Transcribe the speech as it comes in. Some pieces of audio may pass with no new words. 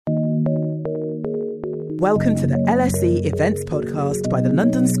Welcome to the LSE Events Podcast by the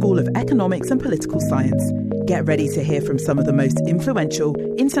London School of Economics and Political Science. Get ready to hear from some of the most influential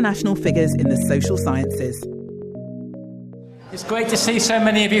international figures in the social sciences. It's great to see so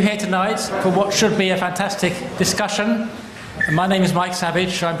many of you here tonight for what should be a fantastic discussion. My name is Mike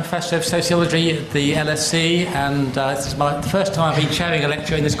Savage. I'm Professor of Sociology at the LSE, and this is the first time I've been chairing a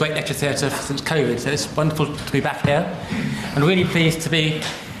lecture in this great lecture theatre since COVID, so it's wonderful to be back here. I'm really pleased to be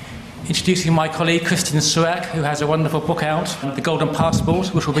introducing my colleague Kristin Surak, who has a wonderful book out, The Golden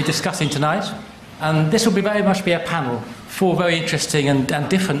Passport, which we'll be discussing tonight. And this will very much be a panel, four very interesting and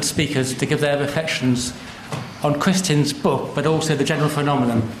different speakers to give their reflections on Kristin's book, but also the general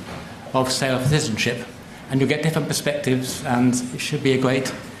phenomenon of citizenship. And you'll get different perspectives, and it should be a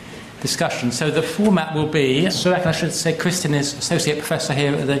great discussion. So the format will be, Surak, I should say, Kristin is Associate Professor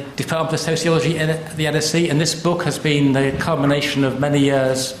here at the Department of Sociology at the LSE, and this book has been the culmination of many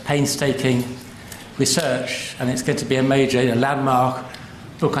years' painstaking research, and it's going to be a major landmark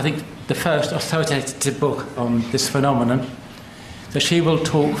book, I think the first authoritative book on this phenomenon. So she will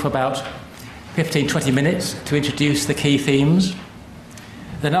talk for about 15-20 minutes to introduce the key themes.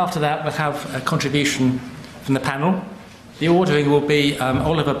 Then after that we'll have a contribution from the panel. The ordering will be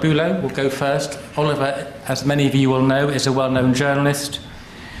Oliver Bullough will go first. Oliver, as many of you will know, is a well-known journalist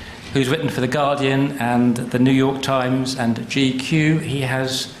who's written for The Guardian and The New York Times and GQ. He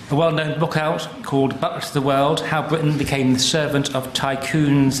has a well-known book out called Butler to the World, How Britain Became the Servant of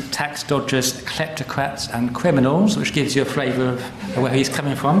Tycoons, Tax Dodgers, Kleptocrats and Criminals, which gives you a flavour of where he's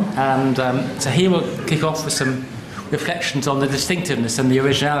coming from. And so he will kick off with some reflections on the distinctiveness and the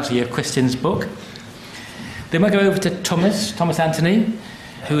originality of Kristin's book. Then we'll go over to Thomas Anthony,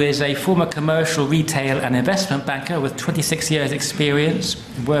 who is a former commercial, retail and investment banker with 26 years' experience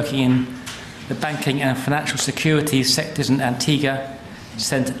working in the banking and financial securities sectors in Antigua,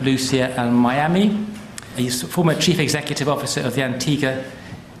 St. Lucia and Miami. He's former Chief Executive Officer of the Antigua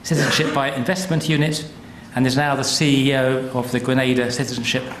Citizenship Investment Unit and is now the CEO of the Grenada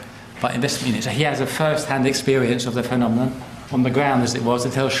Citizenship Investment Unit. So he has a first-hand experience of the phenomenon on the ground, as it was,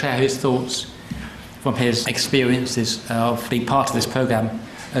 and he'll share his thoughts from his experiences of being part of this programme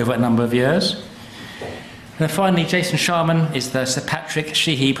over a number of years. And then finally, Jason Sharman is the Sir Patrick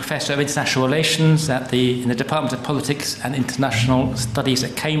Sheehy Professor of International Relations in the Department of Politics and International Studies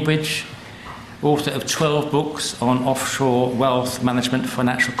at Cambridge, author of 12 books on offshore wealth management,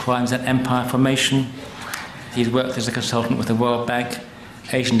 financial crimes and empire formation. He's worked as a consultant with the World Bank,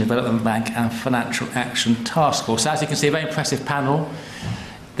 Asian Development Bank and Financial Action Task Force. So as you can see, a very impressive panel.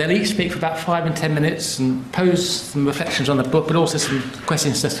 They'll each speak for about 5 and 10 minutes and pose some reflections on the book, but also some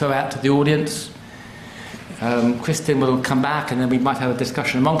questions to throw out to the audience. Kristin will come back and then we might have a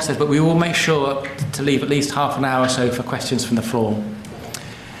discussion amongst us, but we will make sure to leave at least half an hour or so for questions from the floor.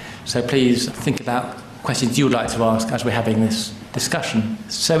 So please think about questions you'd like to ask as we're having this discussion.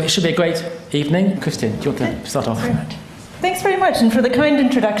 So it should be a great evening. Kristin, do you want to start off? Thanks very much, and for the kind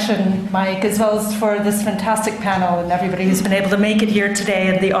introduction, Mike, as well as for this fantastic panel and everybody who's been able to make it here today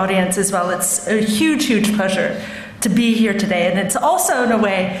and the audience as well. It's a huge, huge pleasure to be here today, and it's also, in a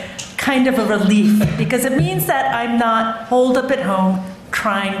way, kind of a relief, because it means that I'm not holed up at home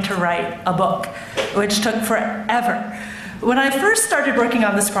trying to write a book, which took forever. When I first started working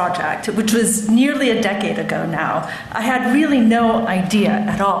on this project, which was nearly a decade ago now, I had really no idea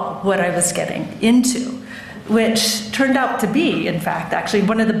at all what I was getting into, which turned out to be, in fact, actually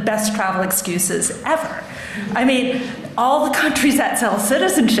one of the best travel excuses ever. I mean, all the countries that sell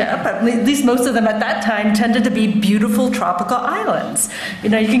citizenship, at least most of them at that time, tended to be beautiful tropical islands. You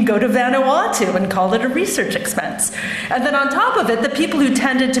know, you can go to Vanuatu and call it a research expense. And then on top of it, the people who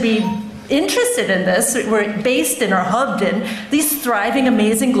tended to be interested in this were based in or hubbed in these thriving,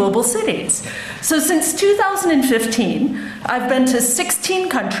 amazing global cities. So since 2015, I've been to 16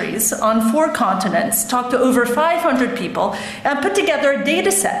 countries on 4 continents, talked to over 500 people, and put together a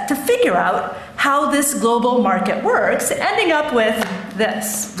data set to figure out how this global market works, ending up with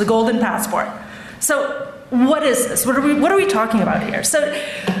this, the Golden Passport. So what is this? What are we talking about here? So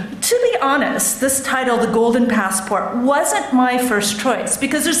to be honest, this title, The Golden Passport, wasn't my first choice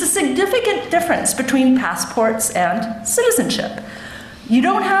because there's a significant difference between passports and citizenship. You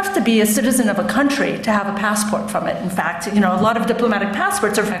don't have to be a citizen of a country to have a passport from it. In fact, a lot of diplomatic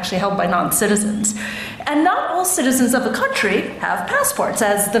passports are actually held by non-citizens. And not all citizens of a country have passports,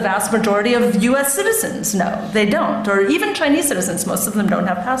 as the vast majority of US citizens know. They don't. Or even Chinese citizens, most of them don't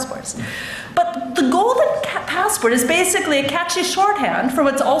have passports. But the Golden Passport is basically a catchy shorthand for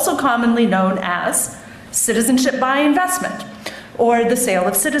what's also commonly known as citizenship by investment, or the sale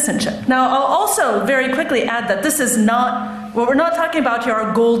of citizenship. Now, I'll also very quickly add that this is not what we're not talking about here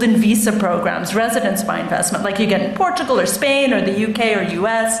are golden visa programs, residence by investment, like you get in Portugal or Spain or the UK or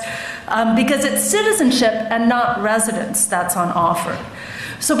US, because it's citizenship and not residence that's on offer.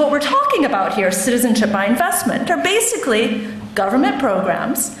 So what we're talking about here, citizenship by investment, are basically government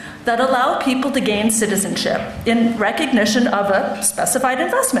programs that allow people to gain citizenship in recognition of a specified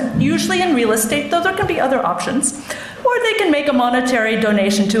investment, usually in real estate, though there can be other options, or they can make a monetary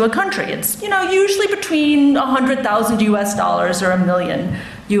donation to a country. It's, usually between $100,000 US dollars or $1 million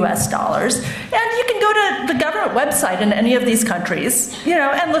US dollars. And you can go to the government website in any of these countries,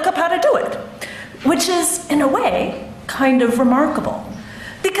 and look up how to do it, which is, in a way, kind of remarkable.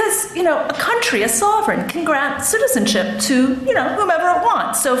 Because, a country, a sovereign, can grant citizenship to, whomever it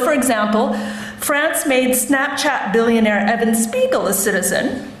wants. So, for example, France made Snapchat billionaire Evan Spiegel a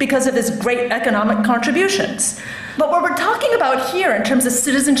citizen because of his great economic contributions. But what we're talking about here in terms of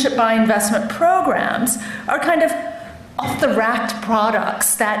citizenship by investment programs are kind of off-the-rack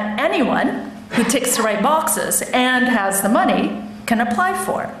products that anyone who ticks the right boxes and has the money can apply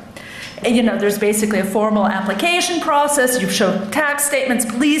for. There's basically a formal application process. You show tax statements,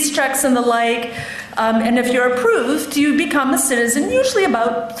 police checks, and the like. And if you're approved, you become a citizen, usually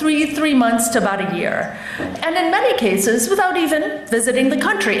about three months to about a year. And in many cases, without even visiting the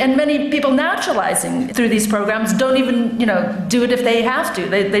country. And many people naturalizing through these programs don't even, do it if they have to.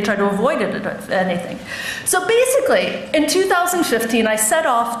 They try to avoid it if anything. So basically, in 2015, I set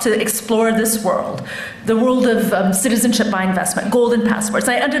off to explore this world, the world of citizenship by investment, golden passports.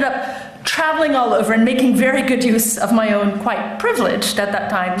 I ended up traveling all over and making very good use of my own, quite privileged at that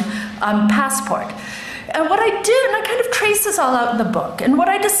time, passport. And what I did, and I kind of trace this all out in the book, and what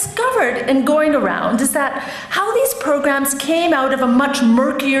I discovered in going around is that how these programs came out of a much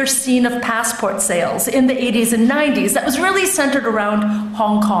murkier scene of passport sales in the 80s and 90s that was really centered around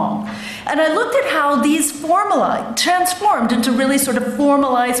Hong Kong. And I looked at how these transformed into really sort of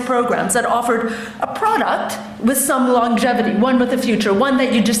formalized programs that offered a product with some longevity, one with a future, one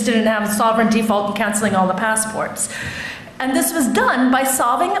that you just didn't have sovereign default and canceling all the passports. And this was done by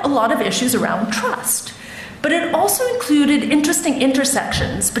solving a lot of issues around trust. But it also included interesting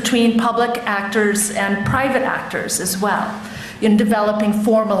intersections between public actors and private actors as well in developing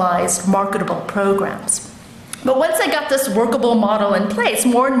formalized, marketable programs. But once I got this workable model in place,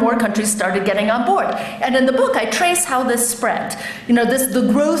 more and more countries started getting on board. And in the book, I trace how this spread. The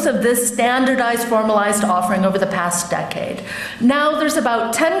growth of this standardized, formalized offering over the past decade. Now there's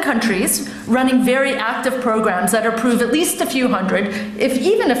about 10 countries running very active programs that approve at least a few hundred, if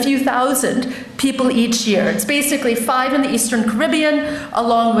even a few thousand people each year. It's basically 5 in the Eastern Caribbean,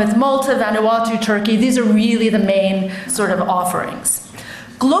 along with Malta, Vanuatu, Turkey. These are really the main sort of offerings.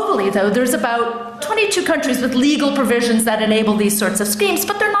 Globally, though, there's about 22 countries with legal provisions that enable these sorts of schemes,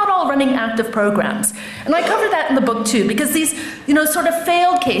 but they're not all running active programs. And I cover that in the book, too, because these, sort of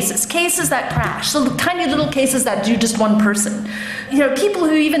failed cases that crash, so the tiny little cases that do just one person, people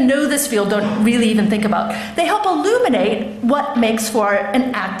who even know this field don't really even think about. They help illuminate what makes for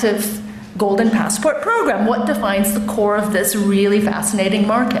an active golden passport program, what defines the core of this really fascinating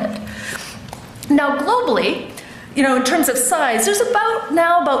market. Now, globally, in terms of size, there's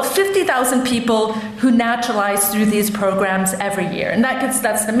about 50,000 people who naturalize through these programs every year. And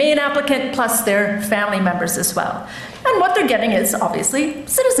that's the main applicant plus their family members as well. And what they're getting is obviously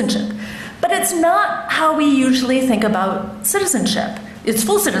citizenship. But it's not how we usually think about citizenship. It's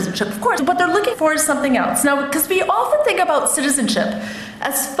full citizenship, of course. What they're looking for is something else. Now, because we often think about citizenship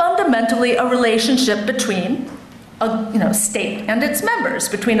as fundamentally a relationship between a state and its members,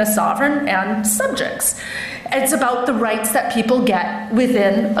 between a sovereign and subjects. It's about the rights that people get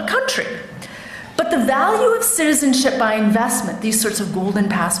within a country. But the value of citizenship by investment, these sorts of golden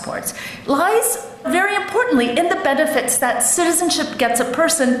passports, lies very importantly in the benefits that citizenship gets a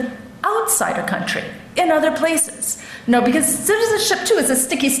person outside a country, in other places. Because citizenship, too, is a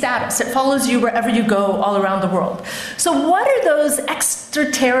sticky status. It follows you wherever you go all around the world. So what are those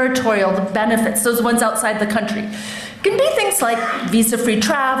extraterritorial benefits, those ones outside the country? It can be things like visa-free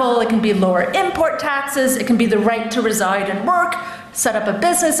travel, it can be lower import taxes, it can be the right to reside and work, set up a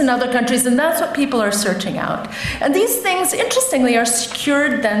business in other countries, and that's what people are searching out. And these things, interestingly, are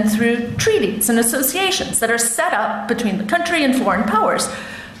secured then through treaties and associations that are set up between the country and foreign powers,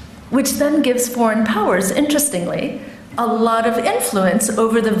 which then gives foreign powers, interestingly, a lot of influence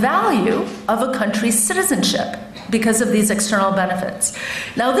over the value of a country's citizenship because of these external benefits.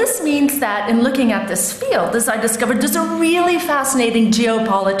 Now, this means that in looking at this field, as I discovered, there's a really fascinating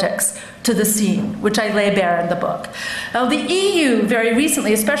geopolitics to the scene, which I lay bare in the book. Now, the EU very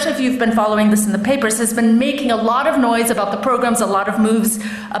recently, especially if you've been following this in the papers, has been making a lot of noise about the programs, a lot of moves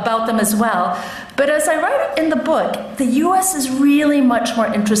about them as well. But as I write in the book, the US is really much more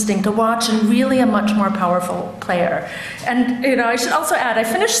interesting to watch and really a much more powerful player. And I should also add, I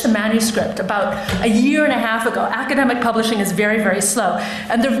finished the manuscript about a year and a half ago. Academic publishing is very, very slow.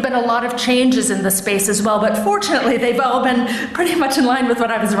 And there have been a lot of changes in the space as well. But fortunately, they've all been pretty much in line with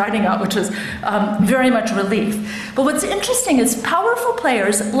what I was writing about, which was very much relief. But what's interesting is powerful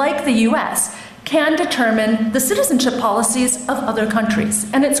players like the US can determine the citizenship policies of other countries.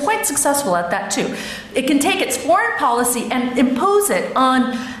 And it's quite successful at that too. It can take its foreign policy and impose it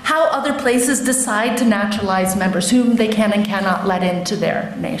on how other places decide to naturalize members whom they can and cannot let into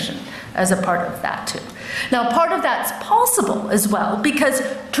their nation as a part of that too. Now, part of that's possible as well because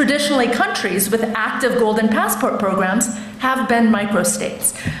traditionally countries with active golden passport programs have been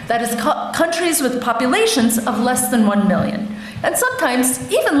microstates. That is, countries with populations of less than 1 million, and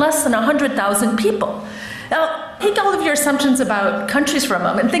sometimes even less than 100,000 people. Now, take all of your assumptions about countries for a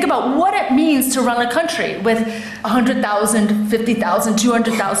moment and think about what it means to run a country with 100,000, 50,000,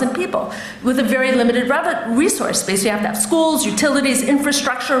 200,000 people with a very limited resource base. You have to have schools, utilities,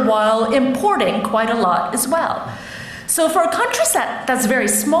 infrastructure, while importing quite a lot as well. So for a country set that's very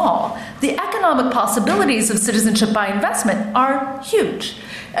small, the economic possibilities of citizenship by investment are huge.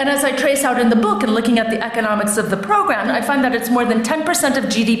 And as I trace out in the book and looking at the economics of the program, I find that it's more than 10% of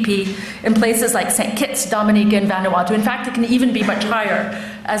GDP in places like St. Kitts, Dominica, and Vanuatu. In fact, it can even be much higher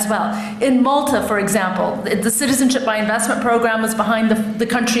as well. In Malta, for example, the Citizenship by Investment program was behind the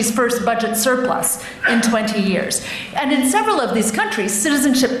country's first budget surplus in 20 years. And in several of these countries,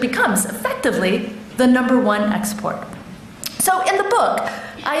 citizenship becomes effectively the #1 export. So in the book,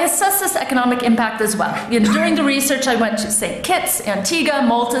 I assess this economic impact as well. During the research, I went to St. Kitts, Antigua,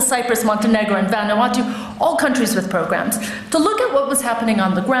 Malta, Cyprus, Montenegro, and Vanuatu, all countries with programs, to look at what was happening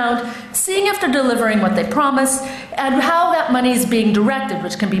on the ground, seeing if they're delivering what they promise, and how that money is being directed,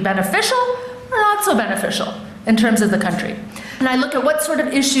 which can be beneficial or not so beneficial in terms of the country. And I look at what sort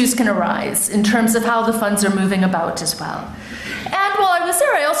of issues can arise in terms of how the funds are moving about as well. And while I was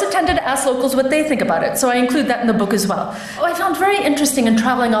there, I also tended to ask locals what they think about it, so I include that in the book as well. What I found very interesting in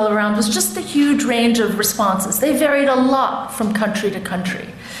traveling all around was just the huge range of responses. They varied a lot from country to country,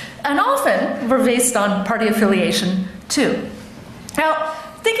 and often were based on party affiliation too. Now,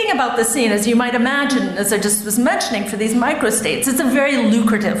 thinking about the scene, as you might imagine, as I just was mentioning, for these microstates, it's a very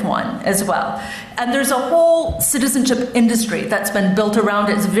lucrative one as well. And there's a whole citizenship industry that's been built around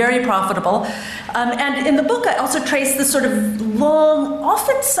it. It's very profitable. And in the book, I also trace the sort of long,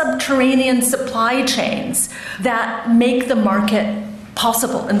 often subterranean supply chains that make the market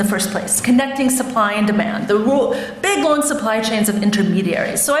possible in the first place, connecting supply and demand, the big, long supply chains of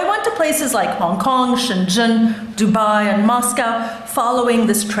intermediaries. So I went to places like Hong Kong, Shenzhen, Dubai, and Moscow, following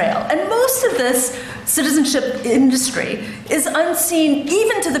this trail. And most of this citizenship industry is unseen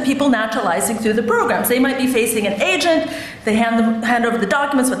even to the people naturalizing through the programs. They might be facing an agent, they hand over the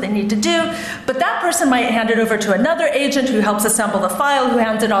documents, what they need to do, but that person might hand it over to another agent who helps assemble the file, who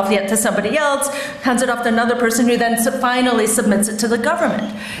hands it off yet to somebody else, hands it off to another person who then finally submits it to the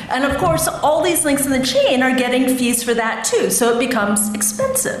government. And of course, all these links in the chain are getting fees for that too, so it becomes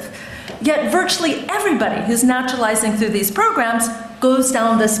expensive. Yet virtually everybody who's naturalizing through these programs goes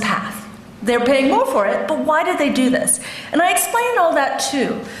down this path. They're paying more for it, but why did they do this? And I explain all that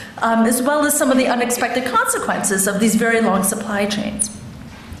too, as well as some of the unexpected consequences of these very long supply chains,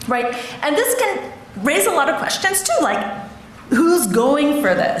 right? And this can raise a lot of questions too, like who's going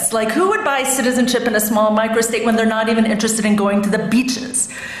for this? Like who would buy citizenship in a small microstate when they're not even interested in going to the beaches?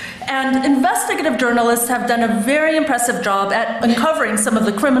 And investigative journalists have done a very impressive job at uncovering some of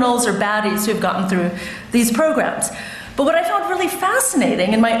the criminals or baddies who've gotten through these programs. But what I found really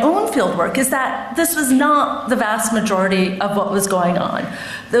fascinating in my own fieldwork is that this was not the vast majority of what was going on.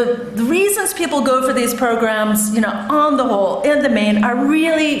 The reasons people go for these programs, on the whole, in the main, are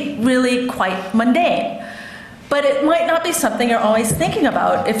really, really quite mundane. But it might not be something you're always thinking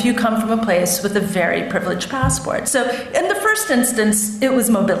about if you come from a place with a very privileged passport. So in the first instance, it was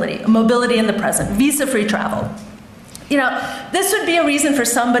mobility in the present, visa-free travel. This would be a reason for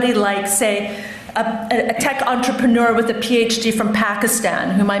somebody like, say, a tech entrepreneur with a PhD from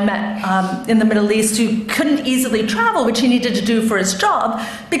Pakistan, whom I met in the Middle East, who couldn't easily travel, which he needed to do for his job,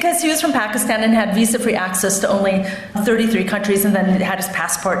 because he was from Pakistan and had visa-free access to only 33 countries, and then had his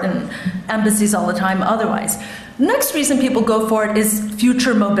passport and embassies all the time otherwise. Next reason people go for it is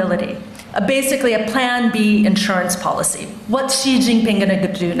future mobility. Basically a Plan B insurance policy. What's Xi Jinping going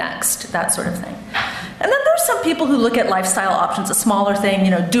to do next? That sort of thing. And then there's some people who look at lifestyle options, a smaller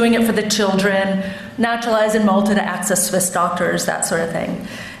thing, doing it for the children, naturalize in Malta to access Swiss doctors, that sort of thing.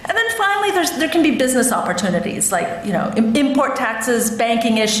 And then finally, there can be business opportunities like, import taxes,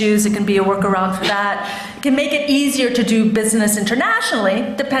 banking issues. It can be a workaround for that. It can make it easier to do business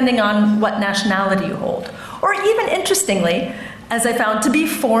internationally, depending on what nationality you hold. Or even interestingly, as I found, to be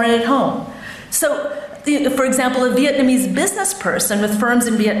foreign at home. So, for example, a Vietnamese business person with firms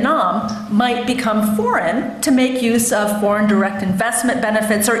in Vietnam might become foreign to make use of foreign direct investment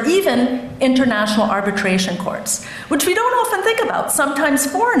benefits or even international arbitration courts, which we don't often think about. Sometimes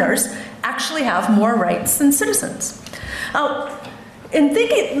foreigners actually have more rights than citizens.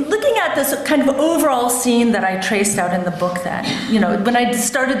 Looking at this kind of overall scene that I traced out in the book then, when I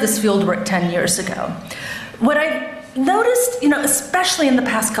started this fieldwork 10 years ago, what I noticed, especially in the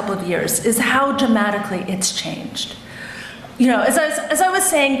past couple of years, is how dramatically it's changed. As I was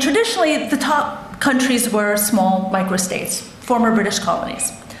saying, traditionally the top countries were small microstates, former British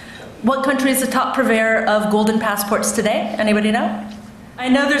colonies. What country is the top purveyor of golden passports today? Anybody know? I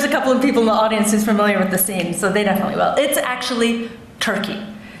know there's a couple of people in the audience who's familiar with the scene, so they definitely will. It's actually Turkey,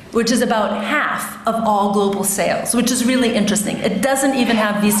 which is about half of all global sales, which is really interesting. It doesn't even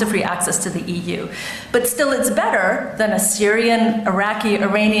have visa-free access to the EU. But still, it's better than a Syrian, Iraqi,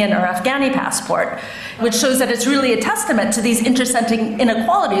 Iranian, or Afghani passport, which shows that it's really a testament to these intersecting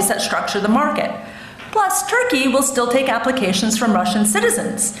inequalities that structure the market. Plus, Turkey will still take applications from Russian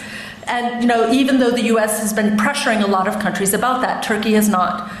citizens. And even though the US has been pressuring a lot of countries about that, Turkey has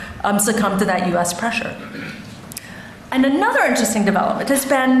not succumbed to that US pressure. And another interesting development has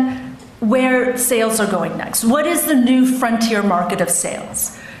been where sales are going next. What is the new frontier market of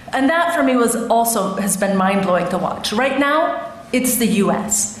sales? And that for me has been mind-blowing to watch. Right now, it's the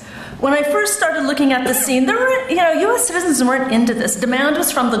US. When I first started looking at the scene, there were, US citizens weren't into this. Demand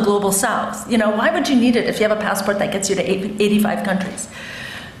was from the global south. Why would you need it if you have a passport that gets you to 85 countries?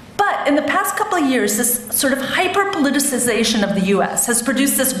 But in the past couple of years, this sort of hyper-politicization of the US has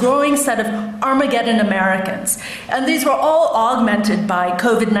produced this growing set of Armageddon Americans. And these were all augmented by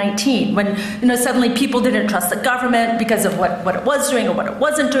COVID-19, when suddenly people didn't trust the government because of what it was doing or what it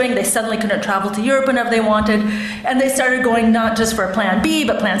wasn't doing. They suddenly couldn't travel to Europe whenever they wanted. And they started going not just for Plan B,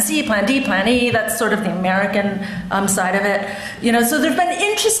 but Plan C, Plan D, Plan E. That's sort of the American side of it. So there have been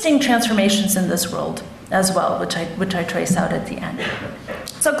interesting transformations in this world as well, which I trace out at the end.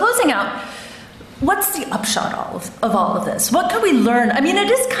 So closing out, what's the upshot of all of this? What can we learn? I mean, it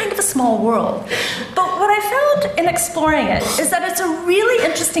is kind of a small world. But what I found in exploring it is that it's a really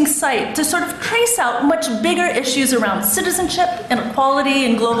interesting site to sort of trace out much bigger issues around citizenship, inequality,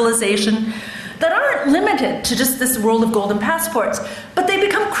 and globalization that aren't limited to just this world of golden passports, but they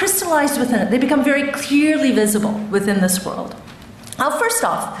become crystallized within it. They become very clearly visible within this world. Now, first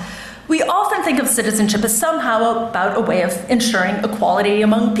off, we often think of citizenship as somehow about a way of ensuring equality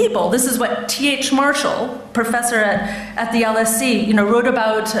among people. This is what T.H. Marshall, professor at the LSE, wrote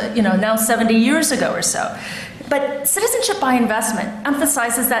about, now 70 years ago or so. But citizenship by investment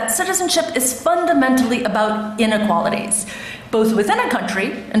emphasizes that citizenship is fundamentally about inequalities, both within a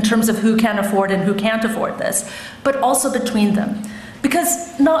country, in terms of who can afford and who can't afford this, but also between them.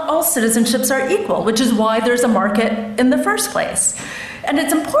 Because not all citizenships are equal, which is why there's a market in the first place. And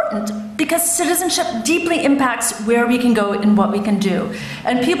it's important because citizenship deeply impacts where we can go and what we can do.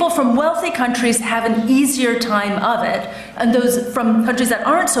 And people from wealthy countries have an easier time of it, and those from countries that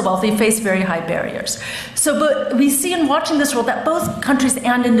aren't so wealthy face very high barriers. But we see in watching this world that both countries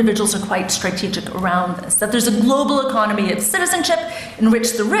and individuals are quite strategic around this, that there's a global economy of citizenship in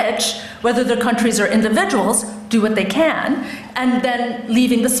which the rich, whether they're countries or individuals, do what they can, and then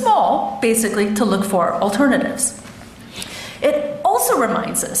leaving the small, basically, to look for alternatives. It also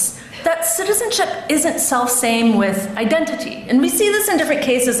reminds us that citizenship isn't self-same with identity. And we see this in different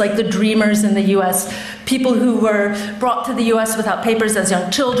cases, like the dreamers in the US, people who were brought to the US without papers as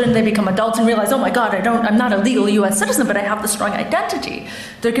young children. They become adults and realize, oh my God, I'm not a legal US citizen, but I have the strong identity.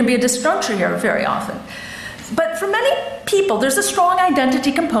 There can be a disjuncture here very often. But for many people, there's a strong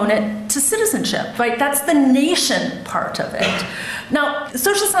identity component to citizenship, right? That's the nation part of it. Now,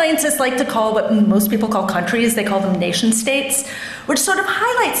 social scientists like to call what most people call countries, they call them nation states, which sort of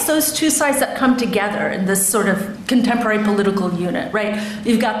highlights those two sides that come together in this sort of contemporary political unit, right?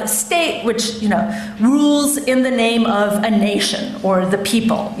 You've got the state, which, rules in the name of a nation or the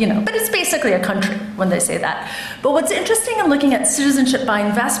people, but it's basically a country when they say that. But what's interesting in looking at citizenship by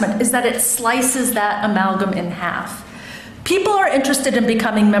investment is that it slices that amalgam in half. People are interested in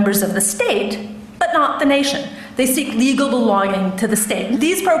becoming members of the state, but not the nation. They seek legal belonging to the state.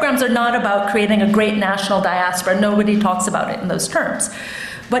 These programs are not about creating a great national diaspora. Nobody talks about it in those terms.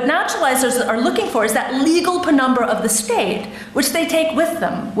 What naturalizers are looking for is that legal penumbra of the state, which they take with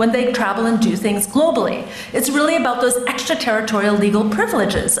them when they travel and do things globally. It's really about those extraterritorial legal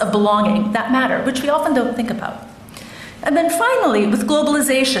privileges of belonging that matter, which we often don't think about. And then finally, with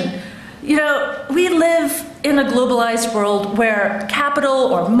globalization, we live in a globalized world where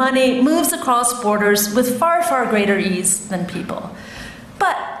capital or money moves across borders with far, far greater ease than people.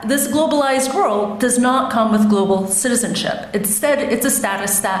 But this globalized world does not come with global citizenship. Instead, it's a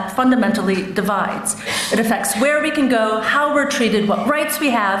status that fundamentally divides. It affects where we can go, how we're treated, what rights we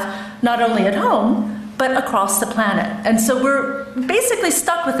have, not only at home, but across the planet. And so we're basically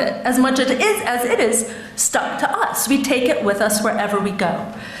stuck with it as much as it is stuck to us. We take it with us wherever we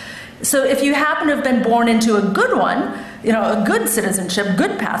go. So if you happen to have been born into a good one, a good citizenship,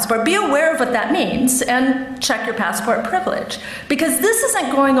 good passport, be aware of what that means and check your passport privilege. Because this isn't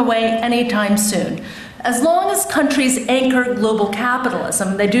going away anytime soon. As long as countries anchor global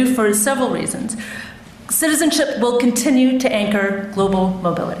capitalism, they do for several reasons, citizenship will continue to anchor global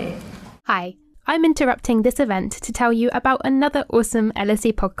mobility. Hi, I'm interrupting this event to tell you about another awesome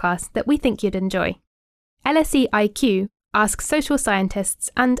LSE podcast that we think you'd enjoy. LSE IQ asks social scientists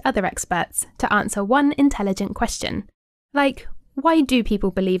and other experts to answer one intelligent question, like, why do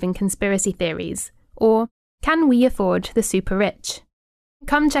people believe in conspiracy theories? Or, can we afford the super rich?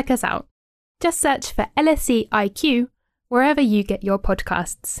 Come check us out. Just search for LSE IQ wherever you get your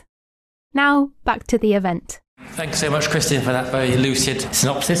podcasts. Now, back to the event. Thanks so much, Kristin, for that very lucid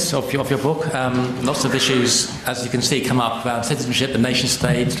synopsis of your book. Lots of issues, as you can see, come up about citizenship, the nation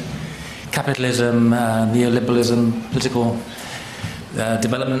state, capitalism, neoliberalism, political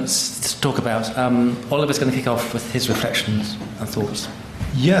developments to talk about. Oliver's going to kick off with his reflections and thoughts.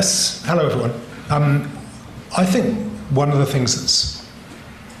 Yes. Hello, everyone. I think one of the things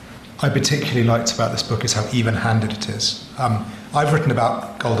I particularly liked about this book is how even-handed it is. I've written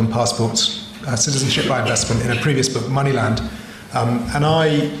about golden passports, citizenship by investment, in a previous book, Moneyland,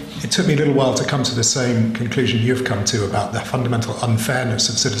 it took me a little while to come to the same conclusion you've come to about the fundamental unfairness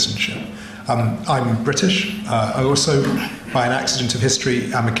of citizenship. I'm British. I also, by an accident of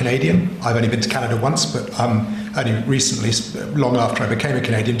history, am a Canadian. I've only been to Canada once, but only recently, long after I became a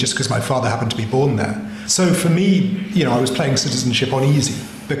Canadian, just because my father happened to be born there. So for me, I was playing citizenship on easy,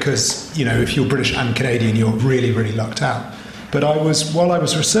 because, if you're British and Canadian, you're really, really lucked out. But while I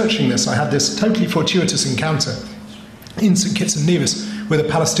was researching this, I had this totally fortuitous encounter in St Kitts and Nevis with a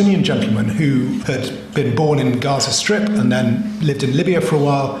Palestinian gentleman who had been born in Gaza Strip and then lived in Libya for a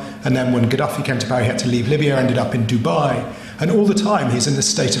while, and then when Gaddafi came to power he had to leave Libya, ended up in Dubai, and all the time he's in this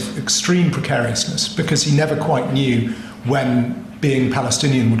state of extreme precariousness because he never quite knew when being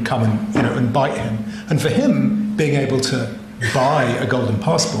Palestinian would come and bite him. And for him, being able to buy a golden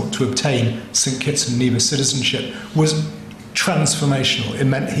passport to obtain St Kitts and Nevis citizenship was transformational. It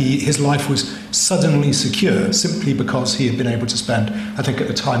meant his life was suddenly secure simply because he had been able to spend, I think at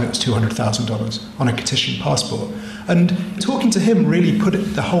the time it was $200,000 on a Kittitian passport. And talking to him really put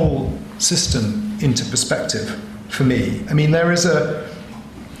the whole system into perspective for me. I mean, there is a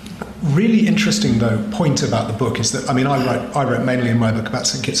really interesting, though, point about the book is that, I wrote mainly in my book about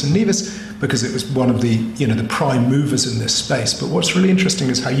St Kitts and Nevis because it was one of the prime movers in this space. But what's really interesting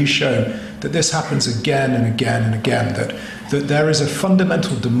is how you show that this happens again and again and again, that there is a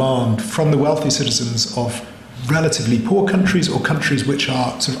fundamental demand from the wealthy citizens of relatively poor countries or countries which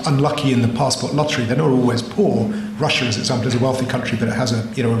are sort of unlucky in the passport lottery. They're not always poor. Russia, as an example, is a wealthy country, but it has a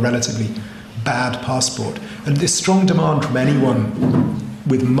relatively bad passport. And this strong demand from anyone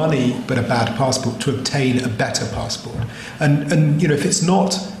with money but a bad passport to obtain a better passport. And if it's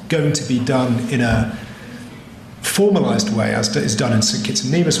not going to be done in a formalised way, as is done in St Kitts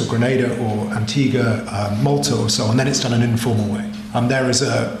and Nevis or Grenada or Antigua, Malta or so on, then it's done in an informal way. There is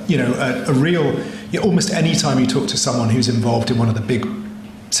a real, almost any time you talk to someone who's involved in one of the big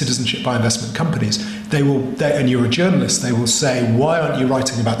citizenship by investment companies, and you're a journalist, they will say, why aren't you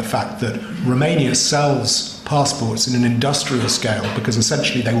writing about the fact that Romania sells passports in an industrial scale, because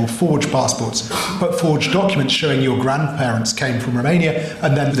essentially they will forge passports, but forge documents showing your grandparents came from Romania,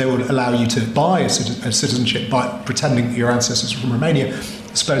 and then they will allow you to buy a citizenship by pretending that your ancestors are from Romania.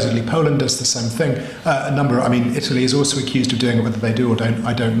 Supposedly Poland does the same thing. Italy is also accused of doing it, whether they do or don't,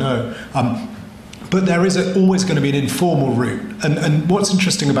 I don't know. But there is always going to be an informal route. And what's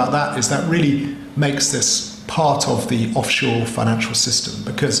interesting about that is that really makes this part of the offshore financial system,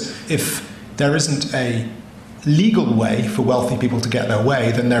 because if there isn't a legal way for wealthy people to get their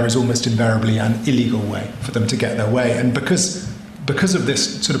way, then there is almost invariably an illegal way for them to get their way. And because of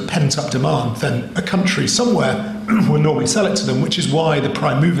this sort of pent-up demand, then a country somewhere will normally sell it to them, which is why the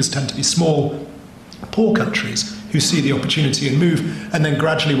prime movers tend to be small, poor countries who see the opportunity and move, and then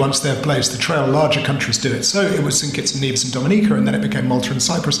gradually, once they've blazed the trail, larger countries do it. So it was St Kitts and Nevis and Dominica, and then it became Malta and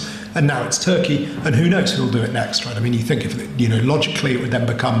Cyprus, and now it's Turkey, and who knows who will do it next, right? I mean, you think if, logically it would then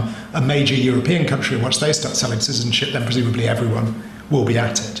become a major European country, and once they start selling citizenship, then presumably everyone will be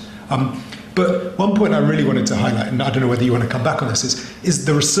at it. But one point I really wanted to highlight, and I don't know whether you want to come back on this, is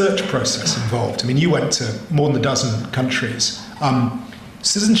the research process involved. I mean, you went to more than a dozen countries.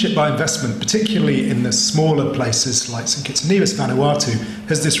 Citizenship by investment, particularly in the smaller places like St Kitts and Nevis, Vanuatu,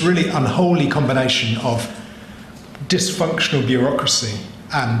 has this really unholy combination of dysfunctional bureaucracy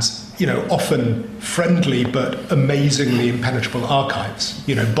and, often friendly but amazingly impenetrable archives.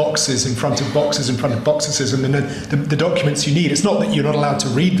 Boxes in front of boxes in front of boxes, and then the documents you need. It's not that you're not allowed to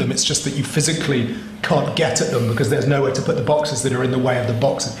read them, it's just that you physically can't get at them because there's nowhere to put the boxes that are in the way of the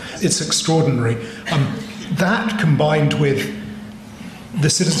boxes. It's extraordinary. That combined with the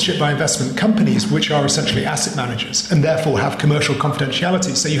citizenship by investment companies, which are essentially asset managers and therefore have commercial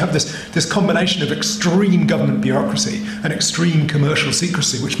confidentiality. So you have this combination of extreme government bureaucracy and extreme commercial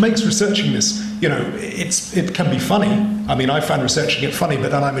secrecy, which makes researching this, it can be funny. I mean, I found researching it funny,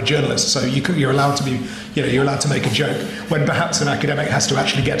 but then I'm a journalist, so you're allowed to be, you're allowed to make a joke when perhaps an academic has to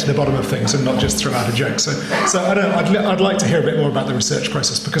actually get to the bottom of things and not just throw out a joke. So I don't know, I'd like to hear a bit more about the research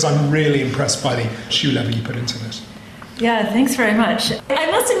process because I'm really impressed by the shoe leather you put into this. Yeah, thanks very much.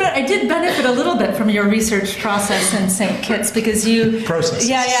 I must admit, I did benefit a little bit from your research process in St. Kitts because you... Process.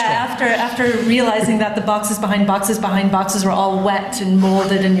 Yeah. After realizing that the boxes behind boxes were all wet and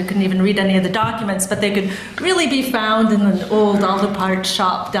molded and you couldn't even read any of the documents, but they could really be found in an old Aldepart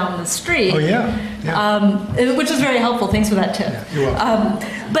shop down the street. Oh, yeah. Which was very helpful. Thanks for that tip. Yeah, you're welcome.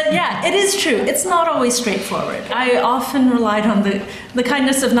 But yeah, it is true. It's not always straightforward. I often relied on the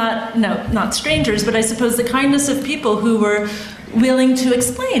kindness of not strangers, but I suppose the kindness of people who were willing to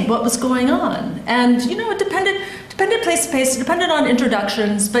explain what was going on. And, it depended place to place, it depended on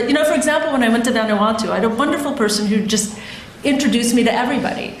introductions. But, for example, when I went to Vanuatu, I had a wonderful person who just introduced me to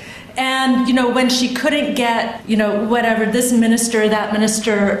everybody. And, when she couldn't get, whatever, this minister, that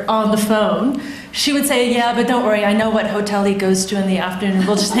minister on the phone, she would say, yeah, but don't worry, I know what hotel he goes to in the afternoon.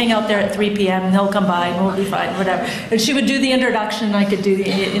 We'll just hang out there at 3 p.m. and he'll come by and we'll be fine, whatever. And she would do the introduction and I could do the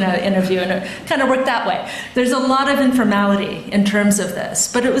interview, and it kind of worked that way. There's a lot of informality in terms of this,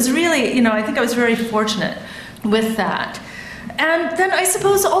 but it was really, I think I was very fortunate with that. And then I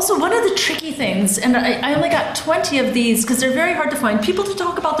suppose also one of the tricky things, and I only got 20 of these because they're very hard to find, people to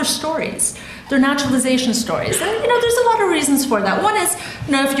talk about their stories, their naturalization stories. And, there's a lot of reasons for that. One is,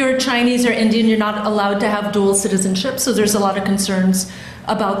 if you're Chinese or Indian, you're not allowed to have dual citizenship, so there's a lot of concerns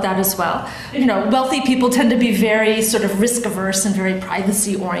about that as well. Wealthy people tend to be very sort of risk-averse and very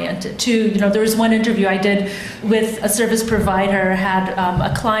privacy-oriented, too. There was one interview I did with a service provider, had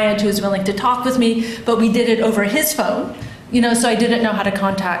a client who was willing to talk with me, but we did it over his phone. So I didn't know how to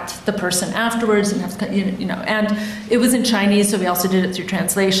contact the person afterwards, and and it was in Chinese, so we also did it through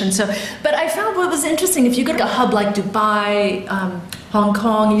translation. But I found what was interesting, if you go to a hub like Dubai, Hong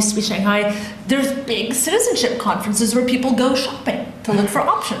Kong, used to be Shanghai, there's big citizenship conferences where people go shopping to look for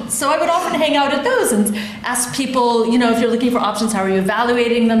options. So I would often hang out at those and ask people, if you're looking for options, how are you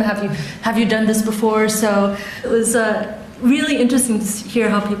evaluating them? Have you done this before? So it was really interesting to hear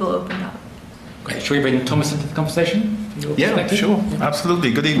how people opened up. Great. Shall we bring Thomas into the conversation? Yeah, sure.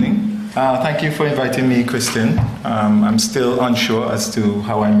 Absolutely. Good evening. Thank you for inviting me, Kristin. I'm still unsure as to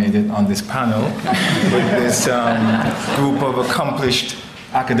how I made it on this panel with this group of accomplished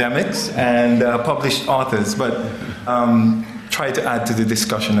academics and published authors, but try to add to the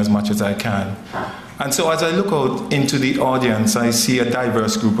discussion as much as I can. And so as I look out into the audience, I see a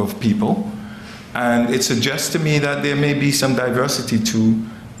diverse group of people, and it suggests to me that there may be some diversity too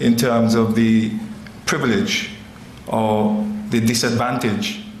in terms of the privilege or the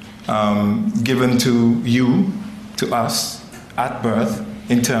disadvantage given to us at birth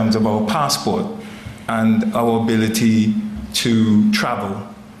in terms of our passport and our ability to travel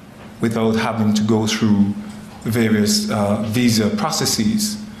without having to go through various visa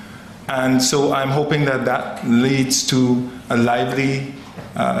processes. And so I'm hoping that leads to a lively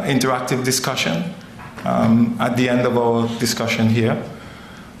interactive discussion at the end of our discussion here.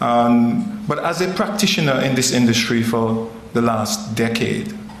 But as a practitioner in this industry for the last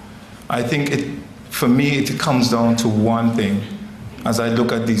decade, I think for me it comes down to one thing as I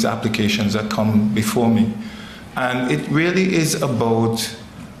look at these applications that come before me. And it really is about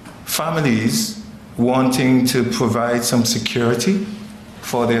families wanting to provide some security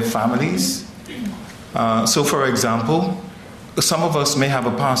for their families. So for example, some of us may have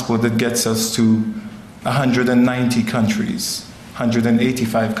a passport that gets us to 190 countries,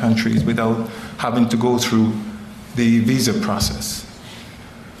 185 countries without having to go through the visa process.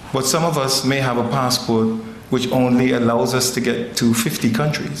 But some of us may have a passport which only allows us to get to 50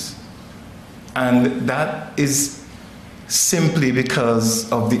 countries. And that is simply because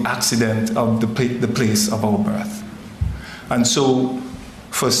of the accident of the place of our birth. And so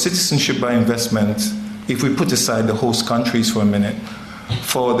for citizenship by investment, if we put aside the host countries for a minute,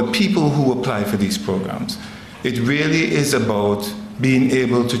 for the people who apply for these programs, it really is about being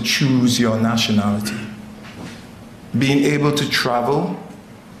able to choose your nationality, being able to travel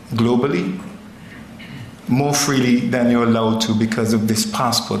globally more freely than you're allowed to because of this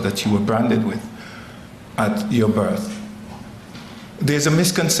passport that you were branded with at your birth. There's a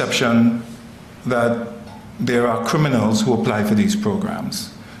misconception that there are criminals who apply for these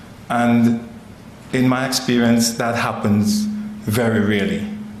programs. And in my experience, that happens very rarely.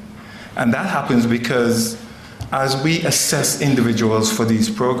 And that happens because as we assess individuals for these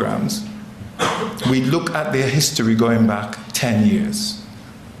programs, we look at their history going back 10 years.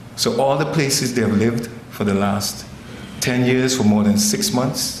 So all the places they've lived for the last 10 years, for more than 6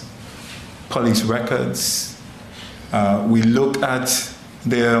 months, police records. We look at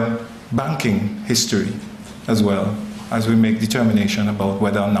their banking history as well as we make determination about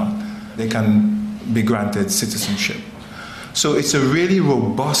whether or not they can be granted citizenship. So it's a really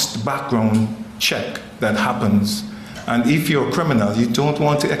robust background check that happens. And if you're a criminal, you don't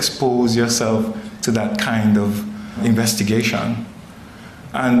want to expose yourself to that kind of investigation.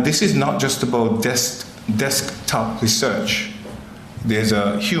 And this is not just about desktop research. There's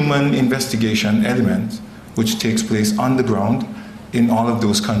a human investigation element which takes place on the ground in all of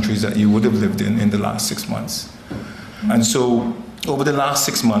those countries that you would have lived in the last 6 months. And so over the last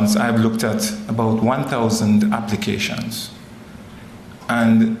 6 months, I've looked at about 1,000 applications.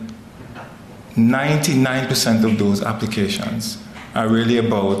 And 99% of those applications are really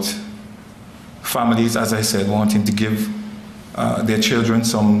about families, as I said, wanting to give their children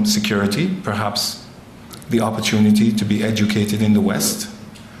some security, perhaps the opportunity to be educated in the West,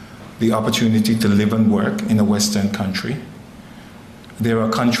 the opportunity to live and work in a Western country. There are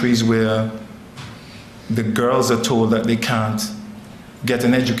countries where the girls are told that they can't get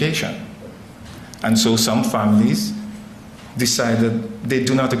an education. And so some families decided they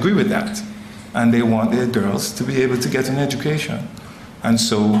do not agree with that. And they want their girls to be able to get an education. And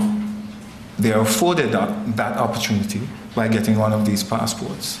so they are afforded that opportunity by getting one of these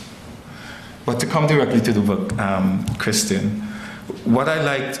passports. But to come directly to the book, Kristin, what I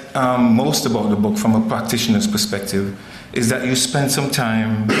liked most about the book from a practitioner's perspective is that you spend some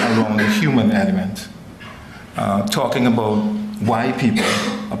time around the human element, talking about why people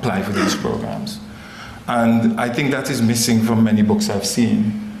apply for these programs. And I think that is missing from many books I've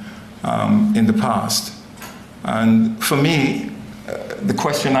seen in the past. And for me, the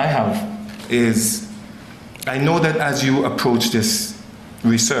question I have is, I know that as you approach this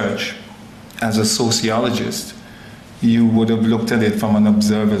research as a sociologist, you would have looked at it from an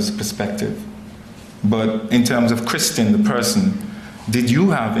observer's perspective. But in terms of Kristin, the person, did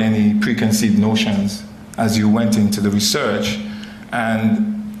you have any preconceived notions as you went into the research?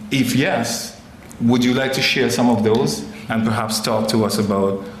 And if yes, would you like to share some of those and perhaps talk to us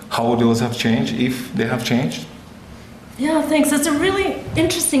about how those have changed, if they have changed? Yeah, thanks. That's a really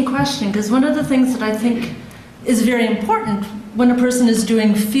interesting question, because one of the things that I think is very important when a person is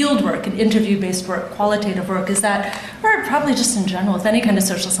doing field work and interview-based work, qualitative work, is that, or probably just in general with any kind of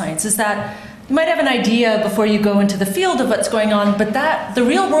social science, is that you might have an idea before you go into the field of what's going on, but that the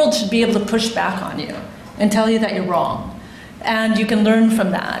real world should be able to push back on you and tell you that you're wrong. And you can learn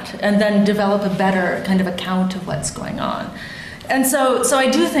from that and then develop a better kind of account of what's going on. And so I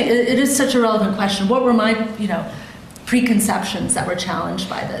do think it is such a relevant question. What were my, preconceptions that were challenged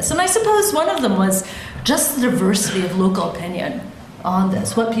by this? And I suppose one of them was just the diversity of local opinion on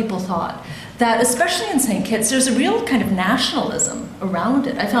this, what people thought. That especially in St. Kitts, there's a real kind of nationalism around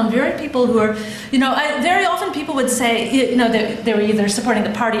it. I found very people who are, very often people would say, they were either supporting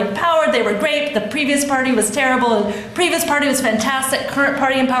the party in power, they were great, the previous party was terrible, the previous party was fantastic, current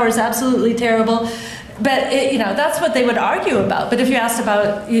party in power is absolutely terrible. But that's what they would argue about. But if you asked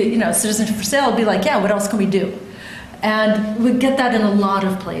about citizenship for sale, it'd be like, yeah, what else can we do? And we get that in a lot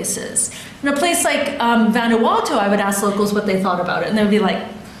of places. In a place like Vanuatu, I would ask locals what they thought about it, and they would be like,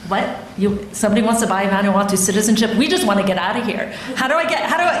 what? Somebody wants to buy Vanuatu citizenship? We just want to get out of here.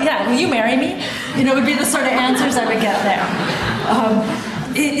 Will you marry me? Would be the sort of answers I would get there.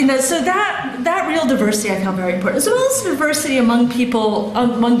 So that real diversity I found very important, as well as diversity among people,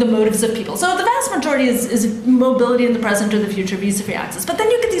 among the motives of people. So the vast majority is mobility in the present or the future, visa-free access. But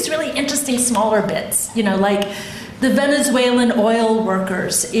then you get these really interesting smaller bits, like the Venezuelan oil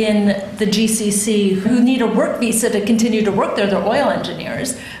workers in the GCC who need a work visa to continue to work there. They're oil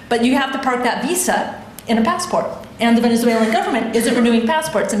engineers, but you have to park that visa in a passport. And the Venezuelan government isn't renewing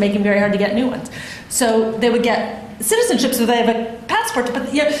passports and making it very hard to get new ones. So they would get citizenship, so they have a passport. But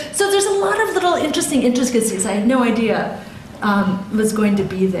so there's a lot of little interesting intricacies I had no idea was going to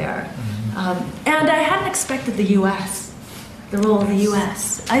be there. And I hadn't expected the U.S., the role of the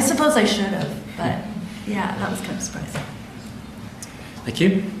U.S. I suppose I should have, but yeah, that was kind of surprising. Thank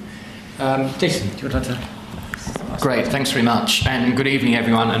you. Jason, do you want to... Great, thanks very much, and good evening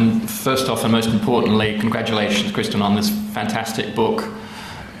everyone, and first off and most importantly, congratulations Kristin on this fantastic book.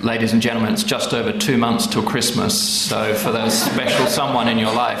 Ladies and gentlemen, it's just over 2 months till Christmas, so for that special someone in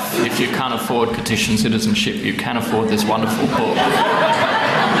your life, if you can't afford Petition Citizenship, you can afford this wonderful book.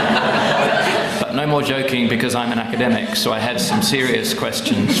 But no more joking, because I'm an academic, so I had some serious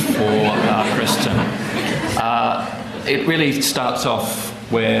questions for Kristin. It really starts off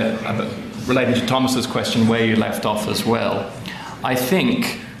where... relating to Thomas's question, where you left off as well. I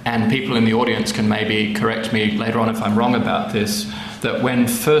think, and people in the audience can maybe correct me later on if I'm wrong about this, that when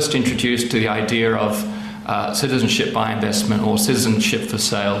first introduced to the idea of citizenship by investment or citizenship for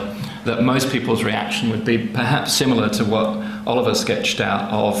sale, that most people's reaction would be perhaps similar to what Oliver sketched out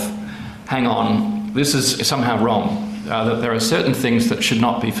of, hang on, this is somehow wrong, that there are certain things that should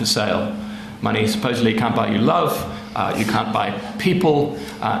not be for sale. Money supposedly can't buy you love, you can't buy people,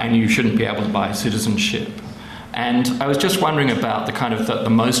 and you shouldn't be able to buy citizenship. And I was just wondering about the kind of the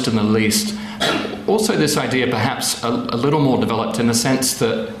most and the least. Also this idea perhaps a little more developed in the sense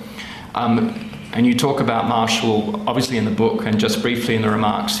that, and you talk about Marshall obviously in the book and just briefly in the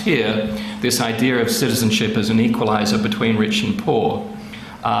remarks here, this idea of citizenship as an equalizer between rich and poor.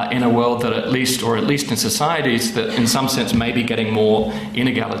 In a world that at least in societies that in some sense may be getting more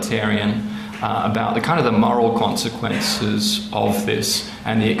inegalitarian, about the kind of the moral consequences of this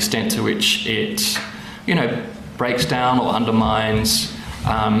and the extent to which it, breaks down or undermines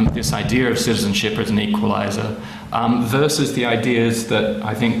this idea of citizenship as an equalizer, versus the ideas that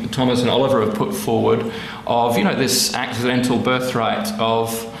I think Thomas and Oliver have put forward of, this accidental birthright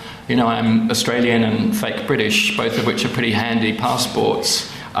of, I'm Australian and fake British, both of which are pretty handy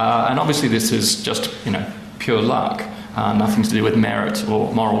passports. And obviously this is just, pure luck, nothing to do with merit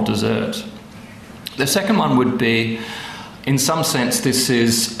or moral desert. The second one would be, in some sense, this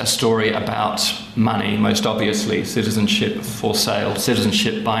is a story about money, most obviously, citizenship for sale,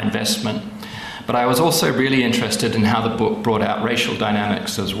 citizenship by investment. But I was also really interested in how the book brought out racial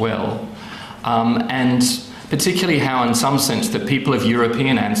dynamics as well. And particularly how, in some sense, that people of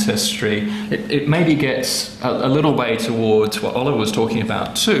European ancestry, it maybe gets a little way towards what Oliver was talking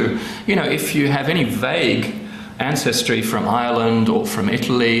about too. If you have any vague ancestry from Ireland or from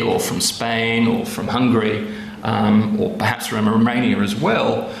Italy or from Spain or from Hungary or perhaps from Romania as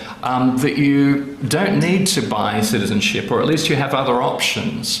well, that you don't need to buy citizenship, or at least you have other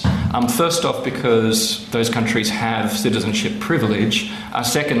options. First off, because those countries have citizenship privilege.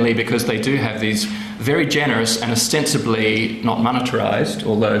 Secondly, because they do have these very generous and ostensibly not monetarized,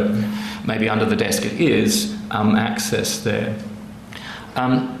 although maybe under the desk it is, access there.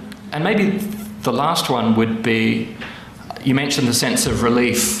 And maybe the last one would be, you mentioned the sense of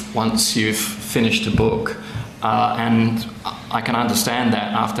relief once you've finished a book, and I can understand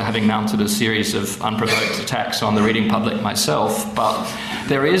that after having mounted a series of unprovoked attacks on the reading public myself, but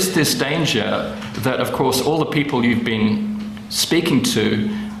there is this danger that, of course, all the people you've been speaking to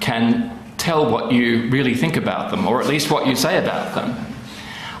can tell what you really think about them, or at least what you say about them.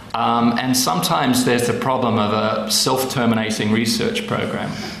 And sometimes there's the problem of a self-terminating research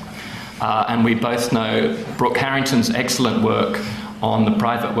program. And we both know Brooke Harrington's excellent work on the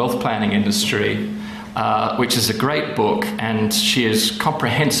private wealth planning industry, which is a great book, and she is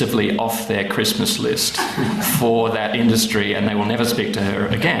comprehensively off their Christmas list for that industry, and they will never speak to her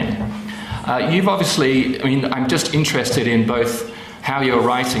again. You've obviously, I'm just interested in both how you're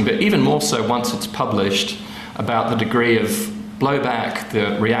writing, but even more so once it's published, about the degree of blowback,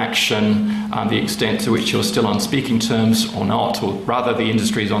 the reaction, the extent to which you're still on speaking terms or not, or rather the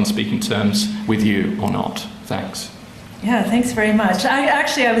industry is on speaking terms with you or not. Thanks. Yeah, thanks very much.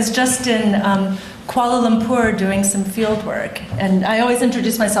 I was just in Kuala Lumpur doing some field work, and I always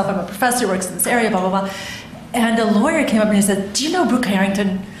introduce myself, I'm a professor who works in this area, blah, blah, blah. And a lawyer came up and he said, do you know Brooke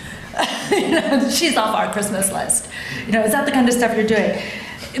Harrington? She's off our Christmas list. Is that the kind of stuff you're doing?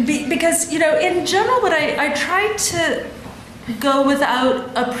 Because, in general, what I try to go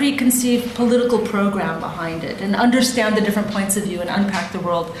without a preconceived political program behind it and understand the different points of view and unpack the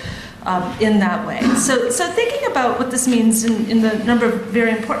world in that way. So thinking about what this means in the number of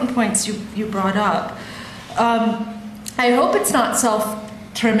very important points you brought up, I hope it's not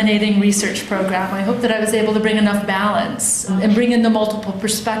self-terminating research program. I hope that I was able to bring enough balance and bring in the multiple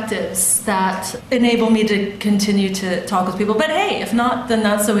perspectives that enable me to continue to talk with people. But hey, if not, then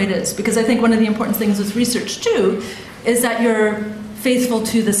that's the way it is. Because I think one of the important things with research, too, is that you're faithful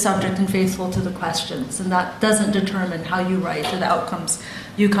to the subject and faithful to the questions. And that doesn't determine how you write or the outcomes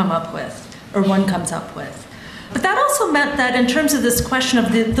you come up with, or one comes up with. But that also meant that in terms of this question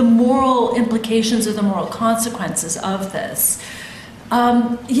of the moral implications or the moral consequences of this,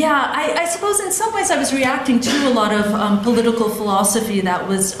 I suppose in some ways I was reacting to a lot of political philosophy that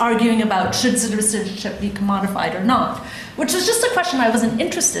was arguing about should citizenship be commodified or not, which was just a question I wasn't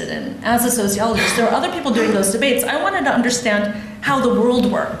interested in as a sociologist. There were other people doing those debates. I wanted to understand how the world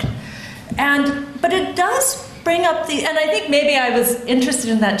worked. But it does bring up and I think maybe I was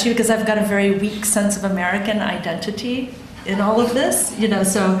interested in that too because I've got a very weak sense of American identity in all of this,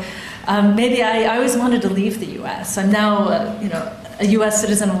 so maybe I always wanted to leave the US. I'm now, a US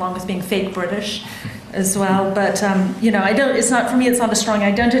citizen along with being fake British as well, but, it's not a strong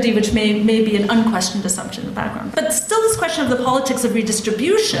identity, which may be an unquestioned assumption in the background. But still this question of the politics of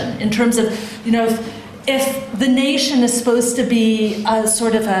redistribution in terms of, if the nation is supposed to be a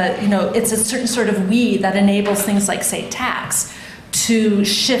sort of it's a certain sort of we that enables things like, say, tax to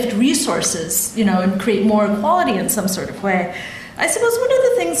shift resources, and create more equality in some sort of way. I suppose one of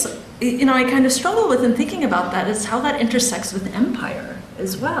the things, I kind of struggle with in thinking about that is how that intersects with empire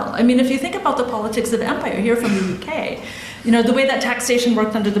as well. I mean, if you think about the politics of empire here from the UK, the way that taxation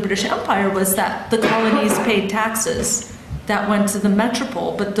worked under the British Empire was that the colonies paid taxes that went to the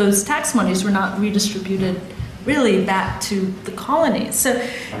metropole, but those tax monies were not redistributed really back to the colonies. So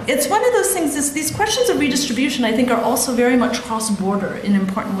it's one of those things, these questions of redistribution, I think, are also very much cross-border in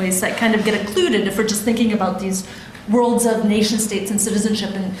important ways that kind of get occluded if we're just thinking about these worlds of nation states and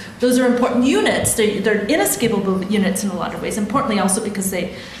citizenship, and those are important units. They're inescapable units in a lot of ways, importantly also because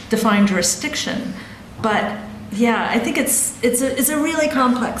they define jurisdiction. But yeah, I think it's a really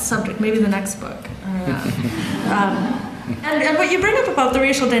complex subject, maybe the next book. And what you bring up about the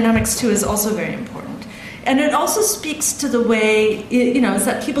racial dynamics, too, is also very important. And it also speaks to the way, is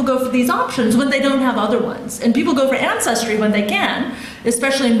that people go for these options when they don't have other ones. And people go for ancestry when they can,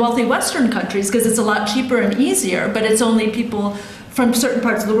 especially in wealthy Western countries, because it's a lot cheaper and easier, but it's only people from certain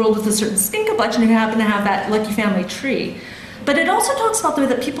parts of the world with a certain skin complexion who happen to have that lucky family tree. But it also talks about the way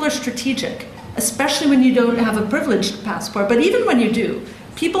that people are strategic, especially when you don't have a privileged passport, but even when you do.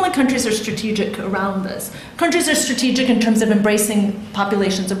 People in countries are strategic around this. Countries are strategic in terms of embracing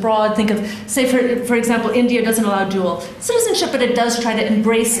populations abroad. Think of, say, for example, India doesn't allow dual citizenship, but it does try to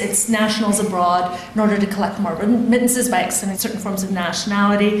embrace its nationals abroad in order to collect more remittances by extending certain forms of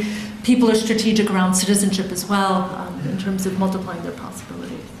nationality. People are strategic around citizenship as well in terms of multiplying their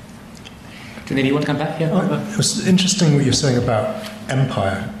possibilities. Do you want to come back here? It was interesting what you're saying about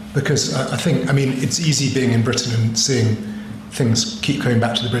empire, because I think, it's easy being in Britain and seeing things keep coming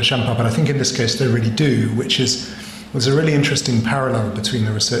back to the British Empire, but I think in this case they really do, which was a really interesting parallel between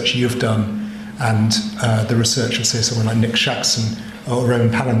the research you've done and the research of, say, someone like Nick Shaxson or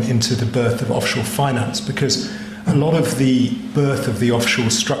Roman Palin into the birth of offshore finance, because a lot of the birth of the offshore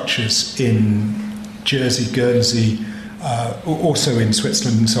structures in Jersey, Guernsey, also in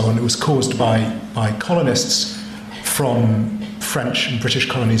Switzerland and so on, it was caused by colonists from French and British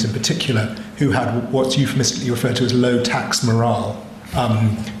colonies in particular, who had what's euphemistically referred to as low tax morale.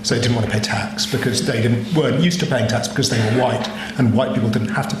 So they didn't want to pay tax because they weren't used to paying tax because they were white, and white people didn't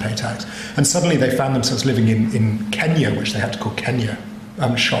have to pay tax. And suddenly they found themselves living in Kenya, which they had to call Kenya,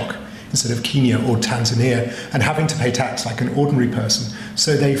 shock, instead of Kenya or Tanzania, and having to pay tax like an ordinary person.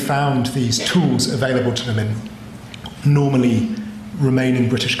 So they found these tools available to them in normally remaining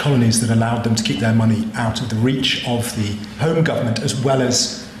British colonies that allowed them to keep their money out of the reach of the home government, as well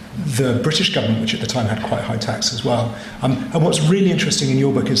as the British government, which at the time had quite high tax as well. And what's really interesting in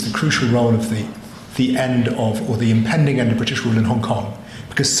your book is the crucial role of the end of, or the impending end of British rule in Hong Kong,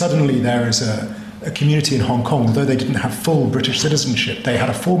 because suddenly there is a community in Hong Kong, although they didn't have full British citizenship, they had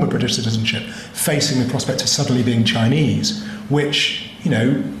a form of British citizenship, facing the prospect of suddenly being Chinese, which,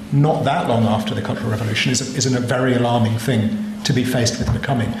 not that long after the Cultural Revolution is a very alarming thing to be faced with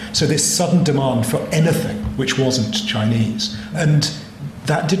becoming. So this sudden demand for anything which wasn't Chinese. And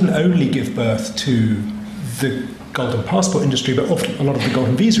that didn't only give birth to the golden passport industry, but often a lot of the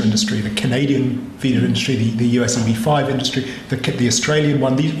golden visa industry, the Canadian visa industry, the US EB-5 industry, the Australian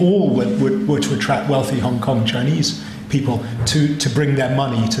one. These all were to attract wealthy Hong Kong Chinese people to bring their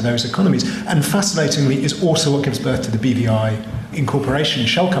money to those economies. And fascinatingly is also what gives birth to the BVI incorporation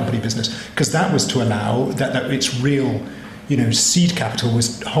shell company business, because that was to allow that its real seed capital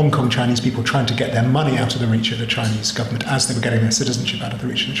was Hong Kong Chinese people trying to get their money out of the reach of the Chinese government as they were getting their citizenship out of the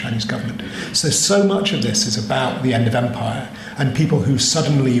reach of the Chinese government. So much of this is about the end of empire and people who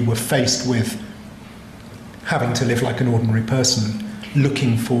suddenly were faced with having to live like an ordinary person,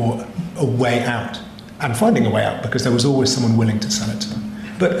 looking for a way out and finding a way out because there was always someone willing to sell it to them.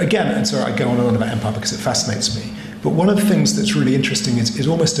 But again, and sorry, I go on and on about empire because it fascinates me, but one of the things that's really interesting is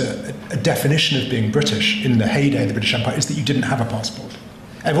almost a definition of being British in the heyday of the British Empire is that you didn't have a passport.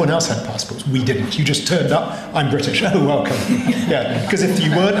 Everyone else had passports. We didn't. You just turned up, I'm British. Oh, welcome. Yeah, because if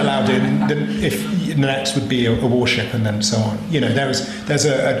you weren't allowed in, then the next would be a warship and then so on. There's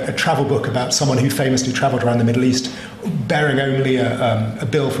a travel book about someone who famously travelled around the Middle East bearing only a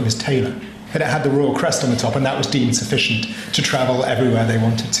bill from his tailor. And it had the royal crest on the top, and that was deemed sufficient to travel everywhere they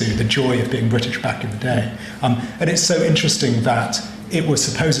wanted to, the joy of being British back in the day. And it's so interesting that it was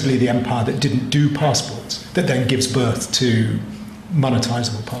supposedly the empire that didn't do passports that then gives birth to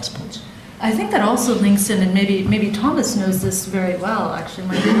monetizable passports. I think that also links in, and maybe Thomas knows this very well, actually,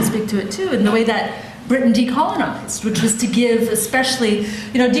 I didn't speak to it too, in the way that Britain decolonized, which was to give, especially,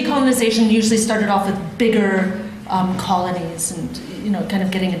 decolonization usually started off with bigger colonies and, kind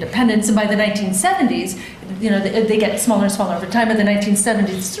of getting independence. And by the 1970s, they get smaller and smaller over time. By the 1970s,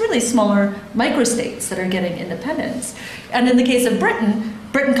 it's really smaller microstates that are getting independence. And in the case of Britain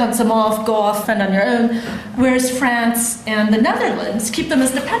cuts them off, go off, fend on your own, whereas France and the Netherlands keep them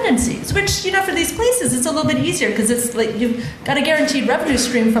as dependencies, which, for these places, it's a little bit easier because it's like you've got a guaranteed revenue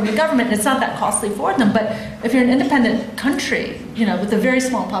stream from the government and it's not that costly for them. But if you're an independent country, with a very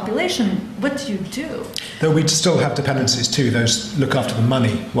small population, what do you do? Though we still have dependencies too. Those look after the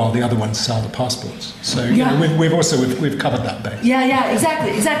money while the other ones sell the passports. So we've covered that base. Yeah,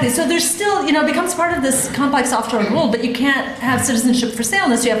 exactly. So there's still, it becomes part of this complex offshore world, but you can't have citizenship for sale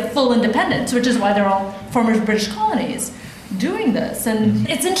unless you have full independence, which is why they're all former British colonies doing this. And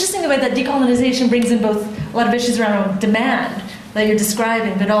it's interesting the way that decolonization brings in both a lot of issues around demand that you're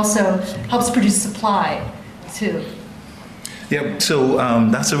describing, but also helps produce supply too. Yeah, so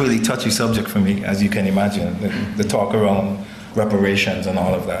that's a really touchy subject for me, as you can imagine, the talk around reparations and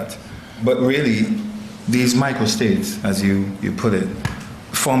all of that. But really, these microstates, as you put it,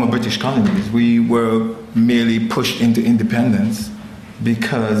 former British colonies, we were merely pushed into independence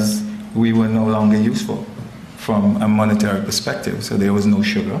because we were no longer useful from a monetary perspective. So there was no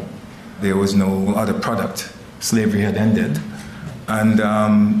sugar, there was no other product. Slavery had ended.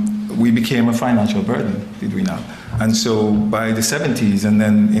 And we became a financial burden, did we not? And so by the 70s and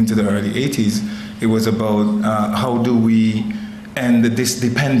then into the early 80s, it was about how do we end this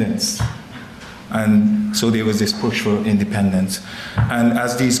dependence. And so there was this push for independence. And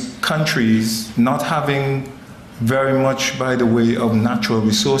as these countries, not having very much by the way of natural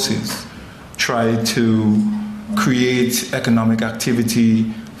resources, tried to create economic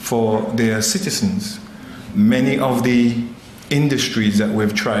activity for their citizens, many of the industries that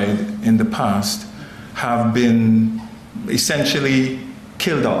we've tried in the past have been essentially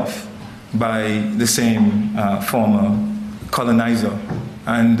killed off by the same former colonizer.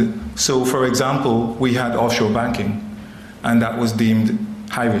 And so, for example, we had offshore banking, and that was deemed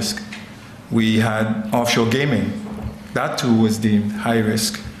high risk. We had offshore gaming, that too was deemed high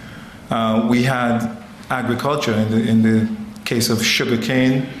risk. We had agriculture, in the case of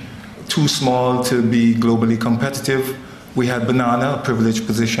sugarcane, too small to be globally competitive. We had banana, a privileged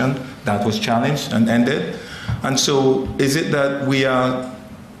position, that was challenged and ended. And so is it that we are,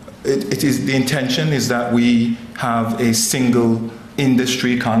 it is the intention is that we have a single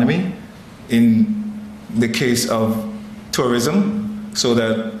industry economy in the case of tourism, so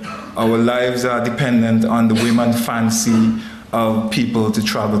that our lives are dependent on the whim and fancy of people to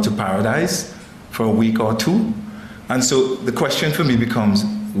travel to paradise for a week or two. And so the question for me becomes,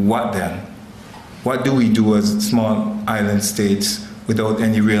 what then? What do we do as small island states without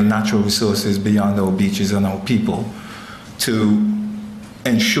any real natural resources beyond our beaches and our people to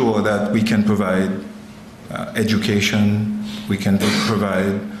ensure that we can provide education, we can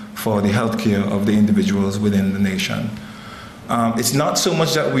provide for the healthcare of the individuals within the nation? It's not so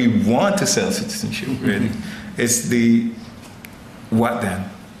much that we want to sell citizenship, really. It's the what then?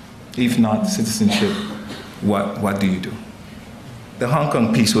 If not citizenship, what do you do? The Hong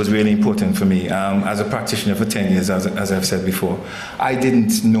Kong piece was really important for me. As a practitioner for 10 years, as I've said before, I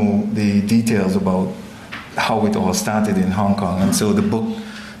didn't know the details about how it all started in Hong Kong, and so the book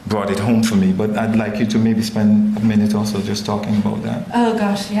brought it home for me. But I'd like you to maybe spend a minute also just talking about that. Oh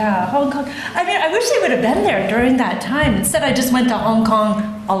gosh, yeah, Hong Kong. I mean, I wish I would have been there during that time. Instead, I just went to Hong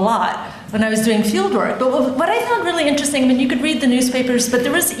Kong a lot when I was doing field work. But what I found really interesting, I mean, you could read the newspapers, but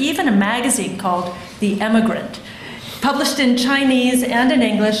there was even a magazine called The Emigrant. published in Chinese and in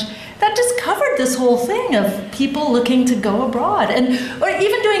English, that just covered this whole thing of people looking to go abroad. Or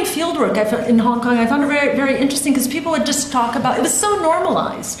even doing field work in Hong Kong, I found it very, very interesting because people would just talk about, it was so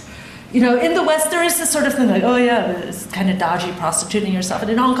normalized. In the West, there is this sort of thing like, oh yeah, it's kind of dodgy prostituting yourself.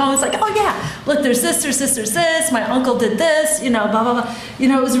 And in Hong Kong, it's like, oh yeah, look, there's this, my uncle did this, blah, blah, blah.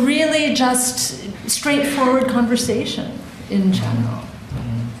 It was really just straightforward conversation in general.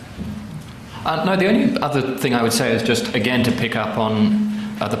 No, the only other thing I would say is just, again, to pick up on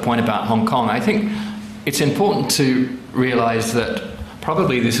the point about Hong Kong. I think it's important to realise that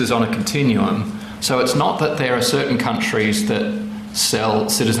probably this is on a continuum. So it's not that there are certain countries that sell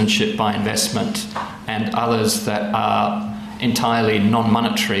citizenship by investment and others that are entirely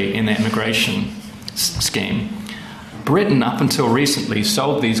non-monetary in their immigration scheme. Britain, up until recently,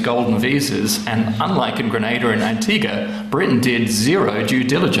 sold these golden visas, and unlike in Grenada and Antigua, Britain did zero due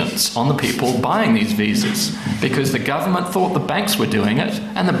diligence on the people buying these visas because the government thought the banks were doing it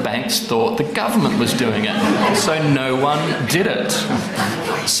and the banks thought the government was doing it. So no one did it.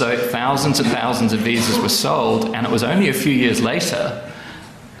 So thousands and thousands of visas were sold, and it was only a few years later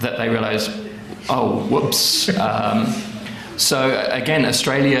that they realised, oh, whoops. So again,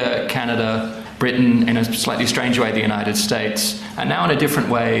 Australia, Canada, Britain, in a slightly strange way, the United States, and now in a different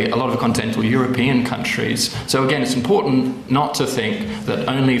way, a lot of continental European countries. So again, it's important not to think that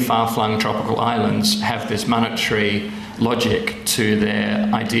only far-flung tropical islands have this monetary logic to their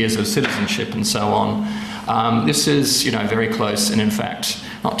ideas of citizenship and so on. This is, very close, and in fact,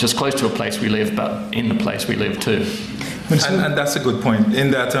 not just close to a place we live, but in the place we live too. And that's a good point,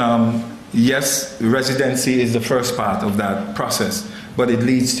 in that, yes, residency is the first part of that process, but it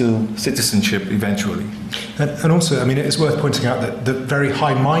leads to citizenship eventually. And also, it is worth pointing out that the very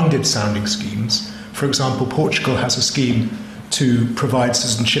high-minded sounding schemes, for example, Portugal has a scheme to provide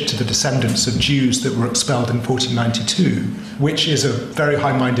citizenship to the descendants of Jews that were expelled in 1492, which is a very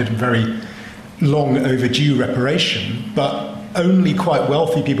high-minded and very long overdue reparation, but only quite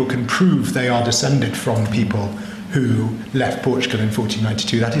wealthy people can prove they are descended from people who left Portugal in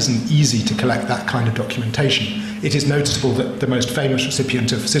 1492. That isn't easy to collect that kind of documentation. It is noticeable that the most famous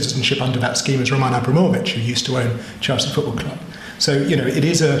recipient of citizenship under that scheme is Roman Abramovich, who used to own Chelsea Football Club. So, it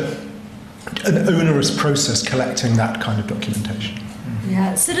is an onerous process collecting that kind of documentation.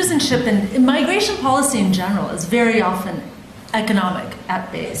 Yeah, citizenship and migration policy in general is very often economic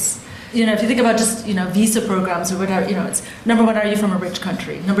at base. If you think about just, visa programs or whatever, it's number one, are you from a rich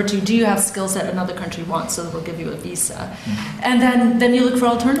country? Number two, do you have skills that another country wants so that we'll give you a visa? And then you look for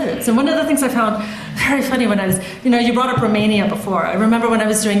alternatives. And one of the things I found very funny when I was, you brought up Romania before. I remember when I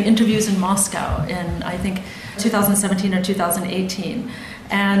was doing interviews in Moscow in, I think, 2017 or 2018.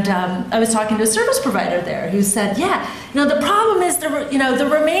 And I was talking to a service provider there who said, the problem is the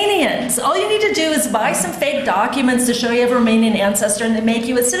Romanians. All you need to do is buy some fake documents to show you have a Romanian ancestor and they make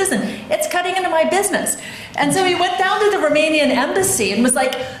you a citizen. It's cutting into my business. And so he went down to the Romanian embassy and was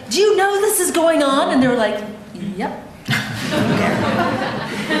like, do you know this is going on? And they were like, yep.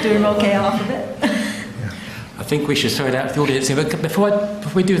 Okay. Doing okay off of it. I think we should throw it out to the audience here. But before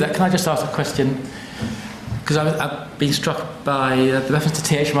we do that, can I just ask a question? Because I've been struck by the reference to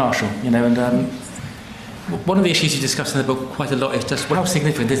T.H. Marshall, and one of the issues you discuss in the book quite a lot is just how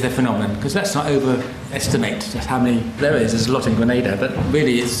significant is the phenomenon? Because let's not overestimate just how many there is. There's a lot in Grenada, but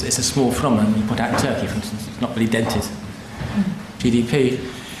really it's a small phenomenon. You point out Turkey, for instance, it's not really dented GDP.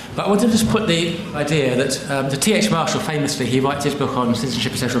 But I want to just put the idea that the T.H. Marshall, famously, he writes his book on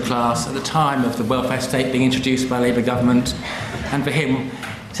citizenship and social class at the time of the welfare state being introduced by Labour government, and for him,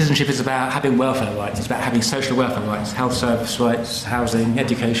 citizenship is about having welfare rights, it's about having social welfare rights, health service rights, housing,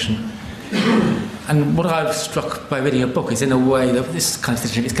 education. And what I've struck by reading your book is in a way that this kind of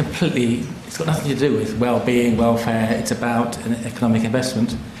citizenship is it's got nothing to do with well-being, welfare, it's about an economic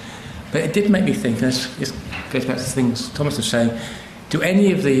investment. But it did make me think, and this goes back to things Thomas was saying, do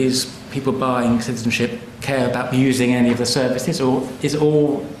any of these people buying citizenship care about using any of the services,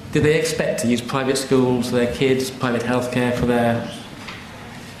 or do they expect to use private schools for their kids, private healthcare for their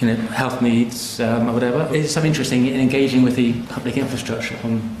health needs or whatever? Is some interesting in engaging with the public infrastructure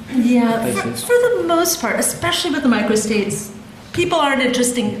on basis? For the most part, especially with the microstates, people aren't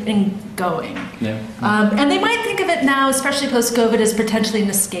interested in going. Yeah. And they might think of it now, especially post-COVID, as potentially an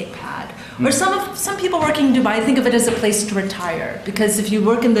escape pad. Or some people working in Dubai think of it as a place to retire, because if you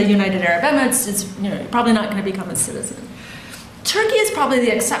work in the United Arab Emirates, you're probably not going to become a citizen. Turkey is probably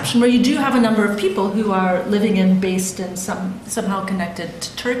the exception, where you do have a number of people who are living and based and somehow connected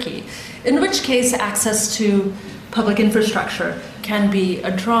to Turkey, in which case access to public infrastructure can be a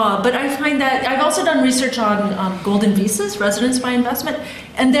draw. But I find that I've also done research on golden visas, residence by investment,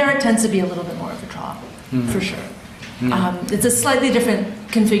 and there it tends to be a little bit more of a draw, for sure. It's a slightly different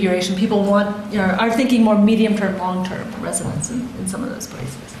configuration. People are thinking more medium-term, long-term residence in some of those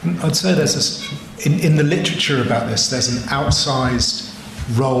places. I'd say there's this, in the literature about this, there's an outsized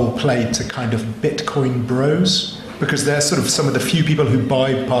role played to kind of Bitcoin bros, because they're sort of some of the few people who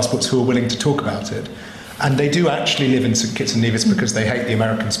buy passports who are willing to talk about it. And they do actually live in St Kitts and Nevis because they hate the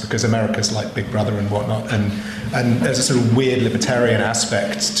Americans, because America's like Big Brother and whatnot. And there's a sort of weird libertarian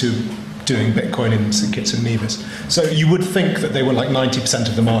aspect to doing Bitcoin in St Kitts and Nevis. So you would think that they were like 90%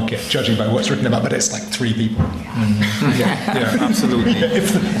 of the market, judging by what's written about, but it's like 3 people. Yeah, absolutely.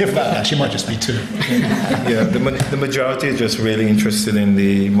 if that, actually might just be 2. Yeah, the majority are just really interested in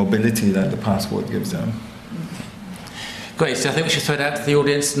the mobility that the passport gives them. Great, so I think we should throw it out to the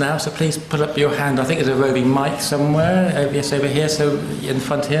audience now, so please put up your hand. I think there's a roving mic somewhere, yes, over here, so in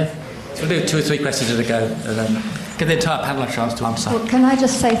front here. So we'll do 2 or 3 questions at a go, and then give the entire panel a chance to answer. Well, can I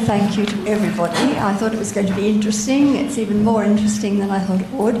just say thank you to everybody? I thought it was going to be interesting. It's even more interesting than I thought it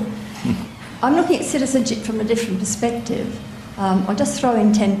would. I'm looking at citizenship from a different perspective. I'll just throw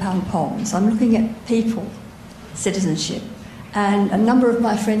in £10 pongs. I'm looking at people citizenship. And a number of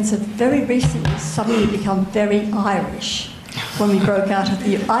my friends have very recently suddenly become very Irish when we broke out of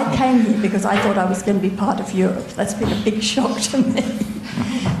the... I came here because I thought I was going to be part of Europe. That's been a big shock to me.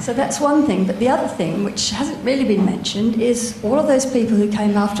 So that's one thing. But the other thing, which hasn't really been mentioned, is all of those people who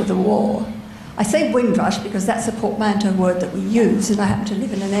came after the war. I say Windrush because that's a portmanteau word that we use, and I happen to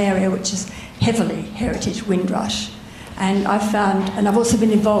live in an area which is heavily heritage Windrush. And I've found, and I've also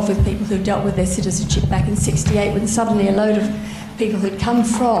been involved with people who dealt with their citizenship back in '68, when suddenly a load of people who'd come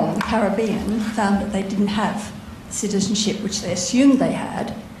from the Caribbean found that they didn't have citizenship, which they assumed they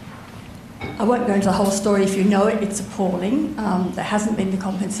had. I won't go into the whole story. If you know it, it's appalling. There hasn't been the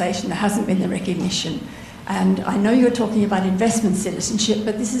compensation, there hasn't been the recognition. And I know you're talking about investment citizenship,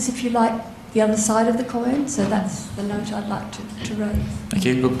 but this is, if you like, the other side of the coin. So that's the note I'd like to raise. Thank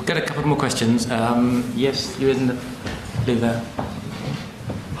you. We'll get a couple more questions. Yes, you're in the blue there.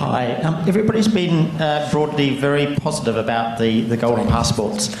 Hi. Everybody's been broadly very positive about the golden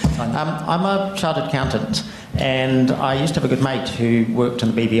passports. I'm a chartered accountant, and I used to have a good mate who worked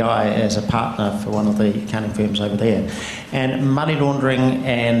in the BVI as a partner for one of the accounting firms over there. And money laundering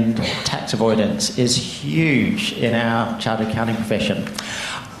and tax avoidance is huge in our chartered accounting profession.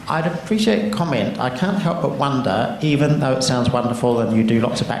 I'd appreciate a comment. I can't help but wonder, even though it sounds wonderful and you do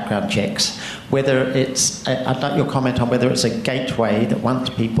lots of background checks, whether it's, I'd like your comment on whether it's a gateway that once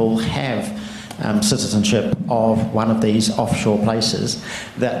people have citizenship of one of these offshore places,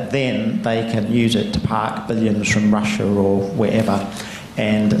 that then they can use it to park billions from Russia or wherever.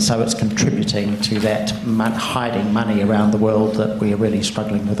 And so it's contributing to that hiding money around the world that we're really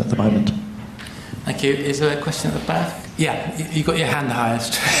struggling with at the moment. Thank you. Is there a question at the back? Yeah, you got your hand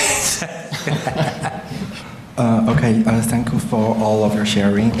highest. Okay, thank you for all of your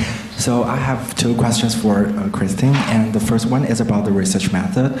sharing. So I have 2 questions for Kristin, and the first one is about the research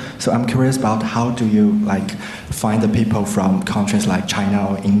method. So I'm curious about how do you find the people from countries like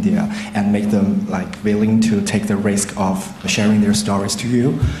China or India and make them willing to take the risk of sharing their stories to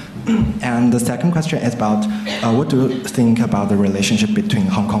you? And the second question is about what do you think about the relationship between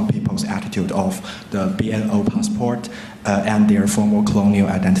Hong Kong people's attitude of the BNO passport and their former colonial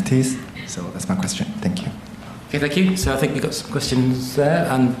identities? So that's my question. Thank you. Okay, thank you. So I think we've got some questions there,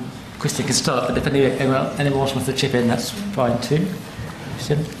 and Kristin can start, but if anyone else wants to chip in, that's fine too.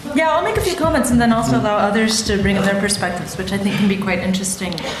 Kristin? Yeah, I'll make a few comments and then also allow others to bring in their perspectives, which I think can be quite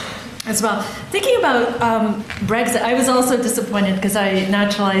interesting as well. Thinking about Brexit, I was also disappointed because I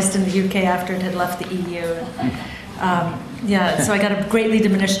naturalised in the UK after it had left the EU. So I got a greatly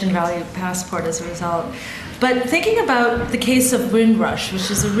diminished in value passport as a result. But thinking about the case of Windrush, which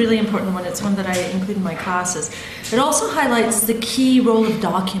is a really important one, it's one that I include in my classes, it also highlights the key role of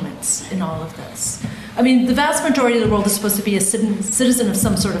documents in all of this. I mean, the vast majority of the world is supposed to be a citizen of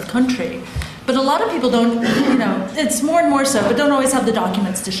some sort of country. But a lot of people don't, it's more and more so, but don't always have the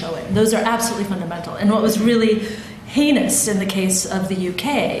documents to show it. And those are absolutely fundamental. And what was really heinous in the case of the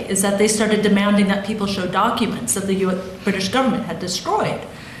UK is that they started demanding that people show documents that the British government had destroyed.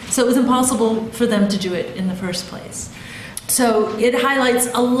 So it was impossible for them to do it in the first place. So it highlights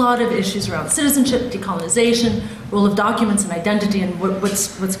a lot of issues around citizenship, decolonization, role of documents and identity, and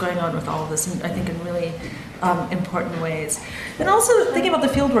what's going on with all of this, and I think in really important ways. And also thinking about the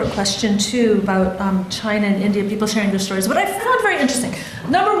fieldwork question too, about China and India, people sharing their stories. What I found very interesting,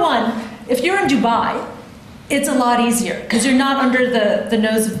 number one, if you're in Dubai, it's a lot easier because you're not under the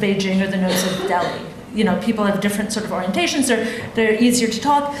nose of Beijing or the nose of Delhi. People have different sort of orientations, they're easier to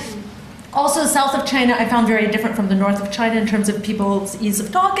talk. Also, south of China, I found very different from the north of China in terms of people's ease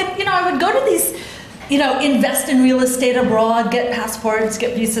of talk. And, I would go to these invest in real estate abroad, get passports,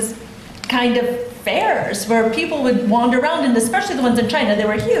 get visas kind of fairs where people would wander around, and especially the ones in China, they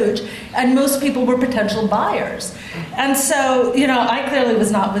were huge, and most people were potential buyers. And so, I clearly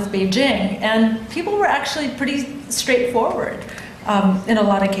was not with Beijing, and people were actually pretty straightforward in a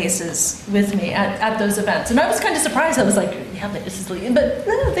lot of cases with me at those events. And I was kind of surprised. I was like, yeah, this is legal, but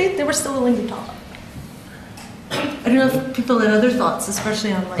no, they were still willing to talk. I don't know if people had other thoughts,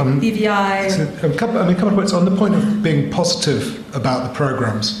 especially on BVI. So a couple of points on the point of being positive about the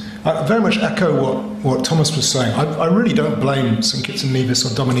programs. I very much echo what Thomas was saying. I really don't blame St. Kitts and Nevis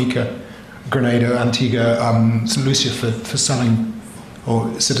or Dominica, Grenada, Antigua, St. Lucia for selling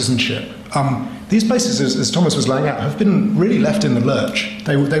or citizenship. These places, as Thomas was laying out, have been really left in the lurch.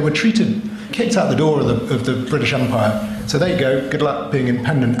 They were kicked out the door of the British Empire. So there you go, good luck being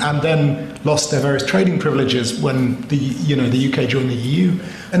independent, and then lost their various trading privileges when the UK joined the EU,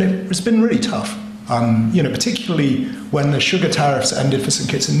 and it's been really tough. Particularly when the sugar tariffs ended for St.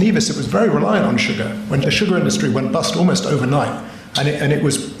 Kitts and Nevis, it was very reliant on sugar. When the sugar industry went bust almost overnight, and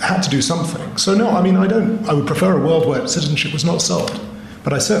it had to do something. So no, I would prefer a world where citizenship was not sold,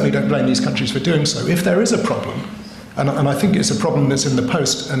 but I certainly don't blame these countries for doing so. If there is a problem, and I think it's a problem that's in the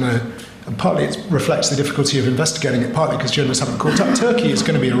post, and partly it reflects the difficulty of investigating it, partly because journalists haven't caught up. Turkey is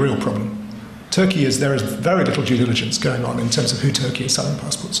going to be a real problem. There is very little due diligence going on in terms of who Turkey is selling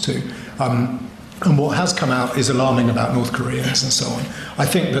passports to. And what has come out is alarming about North Koreans and so on. I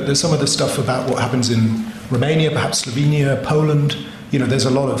think that there's some of the stuff about what happens in Romania, perhaps Slovenia, Poland. There's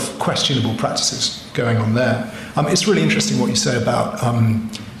a lot of questionable practices going on there. It's really interesting what you say about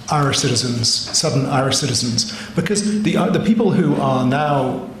Irish citizens, Southern Irish citizens, because the people who are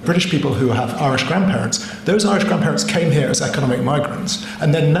now British people who have Irish grandparents, those Irish grandparents came here as economic migrants,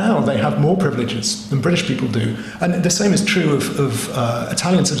 and then now they have more privileges than British people do. And the same is true of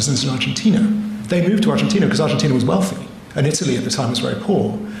Italian citizens in Argentina. They moved to Argentina because Argentina was wealthy, and Italy at the time was very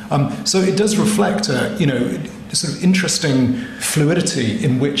poor. So it does reflect sort of interesting fluidity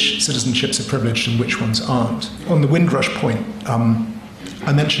in which citizenships are privileged and which ones aren't. On the Windrush point,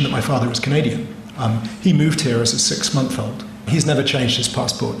 I mentioned that my father was Canadian. He moved here as a 6-month-old. He's never changed his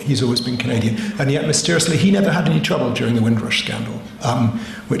passport. He's always been Canadian. And yet, mysteriously, he never had any trouble during the Windrush scandal,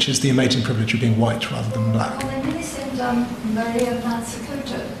 which is the amazing privilege of being white rather than black. Well, they really sent Maria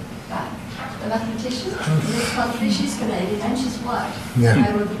Mazzucato back, the mathematician in this country. She's Canadian and she's white. Yeah.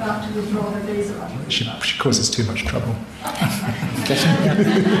 I was about to withdraw her visa. She causes too much trouble.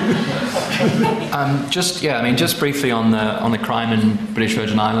 Just briefly on the crime in British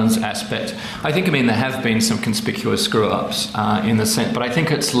Virgin Islands aspect, I think there have been some conspicuous screw-ups in the sense, but I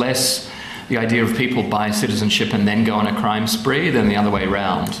think it's less the idea of people buy citizenship and then go on a crime spree than the other way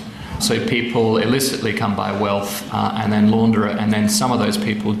around. So people illicitly come by wealth and then launder it, and then some of those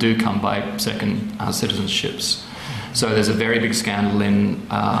people do come by second citizenships. So there's a very big scandal in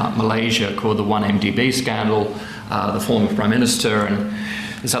Malaysia called the 1MDB scandal, the former Prime Minister and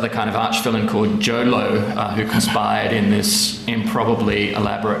this other kind of arch-villain called Jolo, who conspired in this improbably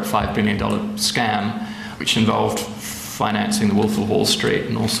elaborate $5 billion scam, which involved financing the Wolf of Wall Street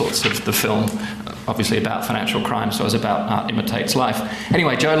and all sorts of the film, obviously about financial crime, so it was about art imitates life.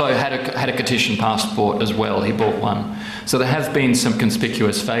 Anyway, Jolo had a Catition passport as well. He bought one. So there have been some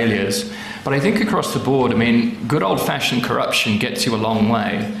conspicuous failures. But I think across the board, good old-fashioned corruption gets you a long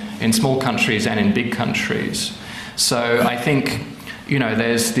way in small countries and in big countries. So I think,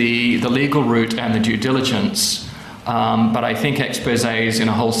 there's the legal route and the due diligence, but I think exposés in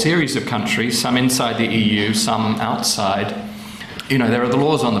a whole series of countries, some inside the EU, some outside, there are the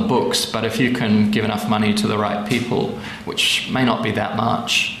laws on the books, but if you can give enough money to the right people, which may not be that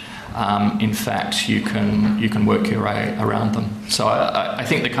much, in fact, you can work your way around them. So I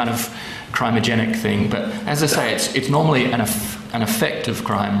think the kind of crimogenic thing, but as I say, it's normally an effect of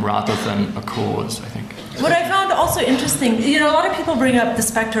crime rather than a cause, I think. What I found also interesting, a lot of people bring up the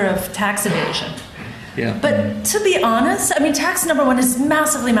specter of tax evasion. Yeah. But to be honest, tax, number one, is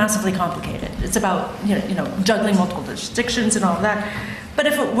massively, massively complicated. It's about, juggling multiple jurisdictions and all of that. But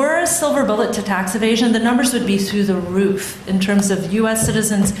if it were a silver bullet to tax evasion, the numbers would be through the roof in terms of US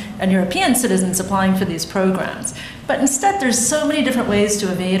citizens and European citizens applying for these programs. But instead, there's so many different ways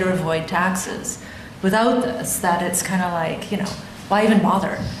to evade or avoid taxes without this that it's kind of like, why even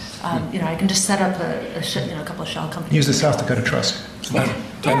bother? I can just set up a couple of shell companies. Use the South Dakota Trust.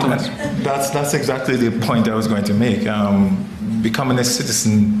 That's exactly the point I was going to make. Becoming a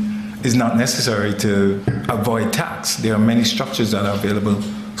citizen is not necessary to avoid tax. There are many structures that are available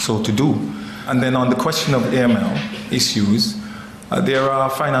so to do. And then on the question of AML issues, there are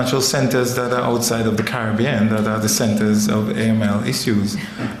financial centers that are outside of the Caribbean that are the centers of AML issues.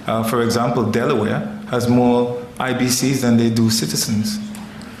 For example, Delaware has more IBCs than they do citizens.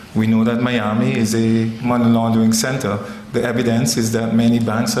 We know that Miami is a money laundering center. The evidence is that many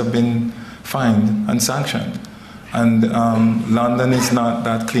banks have been fined and sanctioned. And London is not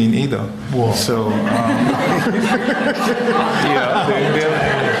that clean either. Whoa. So,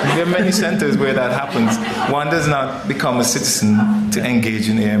 there are many centers where that happens. One does not become a citizen to engage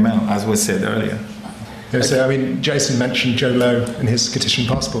in AML, as was said earlier. Yeah, so, Jason mentioned Joe Lowe and his Skittish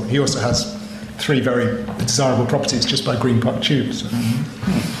passport. He also has 3 very desirable properties just by Green Park Tube. So.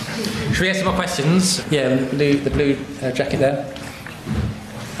 Should we get some more questions? Yeah, the blue jacket there.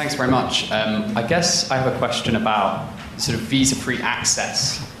 Thanks very much. I guess I have a question about sort of visa-free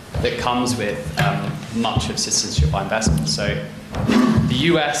access that comes with much of citizenship by investment. So the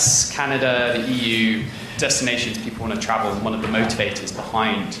US, Canada, the EU, destinations people want to travel, one of the motivators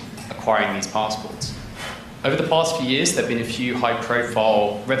behind acquiring these passports. Over the past few years, there have been a few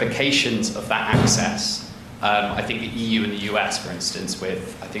high-profile revocations of that access. I think the EU and the US, for instance,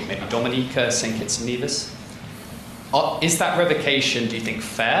 with, I think, maybe Dominica, St. Kitts and Nevis. Is that revocation, do you think,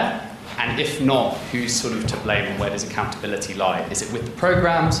 fair? And if not, who's sort of to blame and where does accountability lie? Is it with the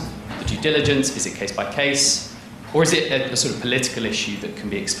programs, the due diligence? Is it case by case? Or is it a sort of political issue that can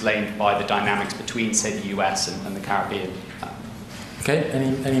be explained by the dynamics between, say, the US and the Caribbean? Okay,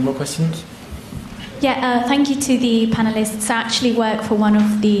 any more questions? Yeah, thank you to the panelists. I actually work for one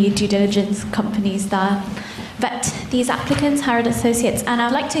of the due diligence companies that vet these applicants, Harrod Associates, and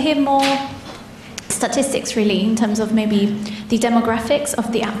I'd like to hear more statistics really in terms of maybe the demographics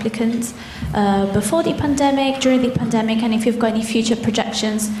of the applicants before the pandemic, during the pandemic, and if you've got any future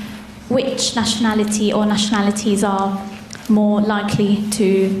projections, which nationality or nationalities are more likely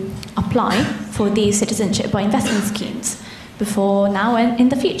to apply for these citizenship by investment schemes before now and in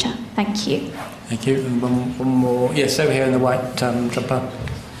the future. Thank you. Thank you. And one more. Yes, over here in the white jumper.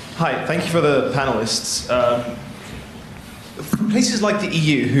 Hi, thank you for the panelists. Places like the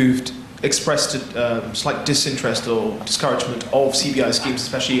EU who've expressed slight disinterest or discouragement of CBI schemes,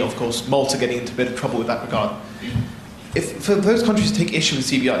 especially, of course, Malta getting into a bit of trouble with that regard. If for those countries to take issue with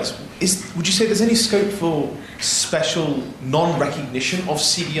CBIs, would you say there's any scope for special non-recognition of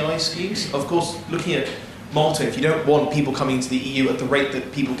CBI schemes? Of course, looking at Malta, if you don't want people coming into the EU at the rate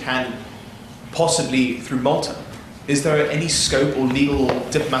that people can possibly through Malta, is there any scope or legal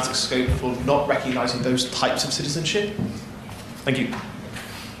or diplomatic scope for not recognising those types of citizenship? Thank you.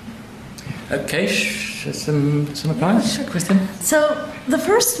 Okay, some advice, Kristin? So the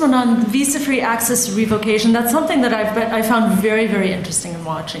first one on visa-free access revocation, that's something that I found very, very interesting in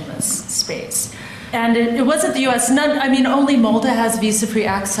watching this space. And it wasn't the US. Only Malta has visa-free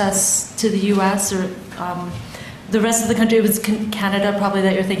access to the US, or the rest of the country. It was Canada probably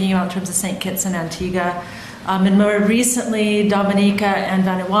that you're thinking about in terms of St. Kitts and Antigua. And more recently, Dominica and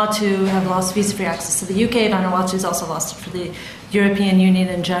Vanuatu have lost visa-free access to the UK. Vanuatu has also lost it for the European Union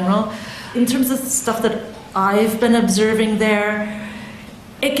in general. In terms of the stuff that I've been observing there,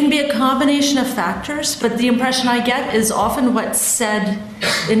 it can be a combination of factors, but the impression I get is often what's said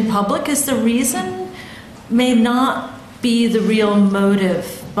in public is the reason may not be the real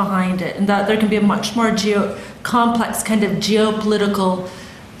motive behind it, and that there can be a much more complex kind of geopolitical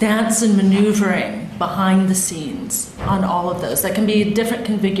dance and maneuvering behind the scenes on all of those. That can be a different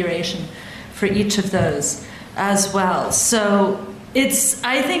configuration for each of those as well. So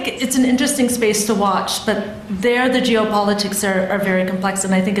I think it's an interesting space to watch, but there the geopolitics are very complex,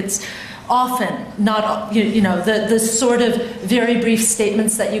 and I think it's often not, the sort of very brief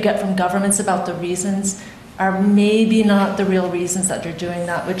statements that you get from governments about the reasons are maybe not the real reasons that they're doing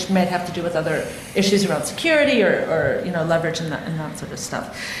that, which might have to do with other issues around security or leverage and that sort of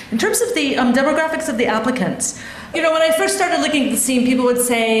stuff. In terms of the demographics of the applicants, when I first started looking at the scene, people would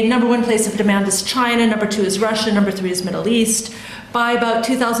say number one place of demand is China, number two is Russia, number three is Middle East. By about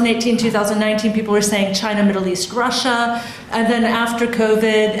 2018, 2019, people were saying China, Middle East, Russia. And then after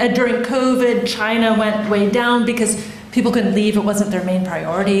COVID, during COVID, China went way down because people couldn't leave. It wasn't their main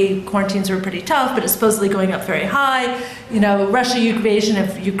priority. Quarantines were pretty tough, but it's supposedly going up very high. Russia invasion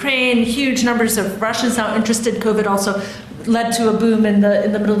of Ukraine, huge numbers of Russians now interested. COVID also led to a boom in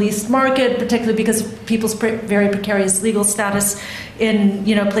the Middle East market, particularly because of people's very precarious legal status in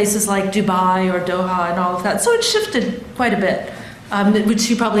places like Dubai or Doha and all of that. So it shifted quite a bit. Which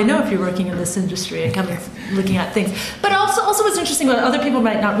you probably know if you're working in this industry and looking at things. But also what's interesting, what other people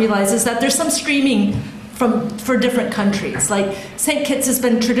might not realize, is that there's some streaming for different countries. Like St. Kitts has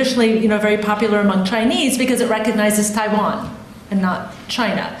been traditionally very popular among Chinese because it recognizes Taiwan. and not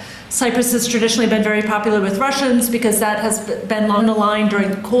China. Cyprus has traditionally been very popular with Russians because that has been long aligned during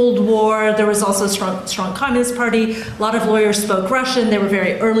the Cold War. There was also a strong Communist Party. A lot of lawyers spoke Russian. They were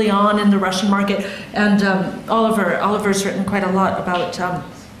very early on in the Russian market. And Oliver's written quite a lot about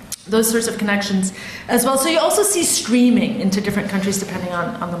those sorts of connections as well. So you also see streaming into different countries depending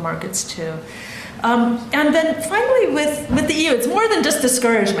on the markets too. And then finally with the EU, it's more than just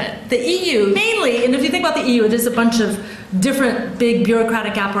discouragement. The EU, mainly, and if you think about the EU, it is a bunch of different big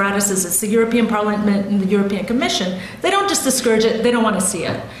bureaucratic apparatuses. It's the European Parliament and the European Commission. They don't just discourage it, they don't want to see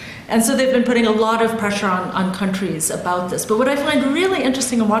it. And so they've been putting a lot of pressure on countries about this. But what I find really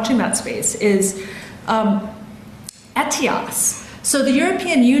interesting in watching that space is ETIAS. So the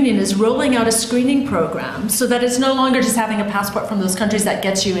European Union is rolling out a screening program so that it's no longer just having a passport from those countries that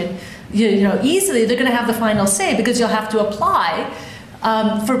gets you in easily. They're going to have the final say because you'll have to apply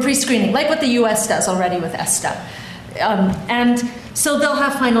for pre-screening, like what the US does already with ESTA. And so they'll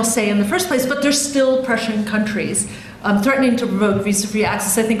have final say in the first place, but they're still pressuring countries, threatening to revoke visa-free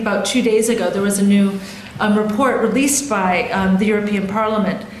access. I think about 2 days ago there was a new report released by the European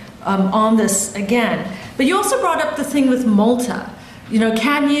Parliament on this again. But you also brought up the thing with Malta.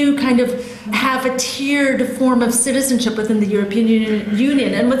 Can you kind of have a tiered form of citizenship within the European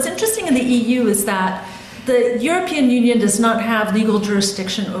Union? And what's interesting in the EU is that the European Union does not have legal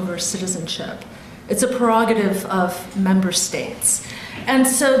jurisdiction over citizenship. It's a prerogative of member states. And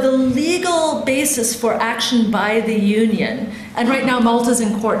so the legal basis for action by the Union, and right now Malta's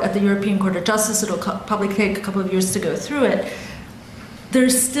in court at the European Court of Justice, it'll probably take a couple of years to go through it.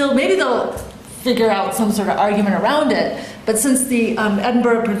 There's still, maybe they'll figure out some sort of argument around it, but since the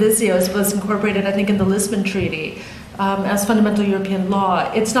Edinburgh Provisos was incorporated, I think, in the Lisbon Treaty as fundamental European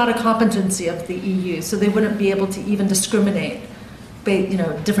law, it's not a competency of the EU, so they wouldn't be able to even discriminate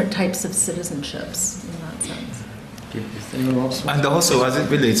different types of citizenships in that sense. And also, as it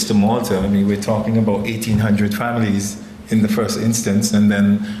relates to Malta, we're talking about 1,800 families in the first instance, and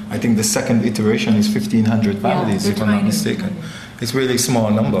then I think the second iteration is 1,500 families, if I'm not mistaken. It's really a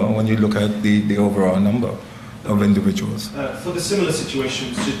small number when you look at the overall number of individuals. For the similar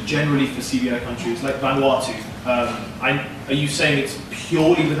situations, just generally for CBI countries like Vanuatu, are you saying it's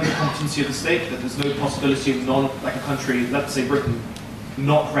purely within the competency of the state, that there's no possibility of like a country, let's say Britain,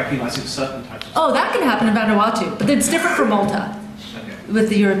 not recognizing certain types of... Oh, that can happen in Vanuatu, but it's different for Malta. With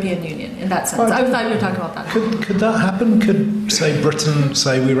the European Union, in that sense. I thought you were talking about that. Could that happen? Could, say, Britain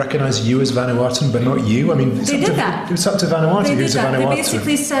say, we recognise you as Vanuatuan, but not you? They did that. It's up to Vanuatu who's a Vanuatuan. They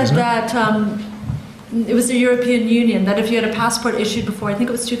basically said that it was the European Union, that if you had a passport issued before, I think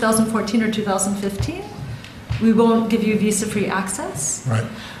it was 2014 or 2015, we won't give you visa-free access. Right.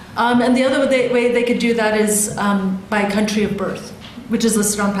 And the other way they could do that is by country of birth, which is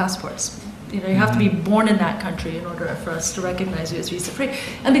listed on passports. You have to be born in that country in order for us to recognize you as visa-free.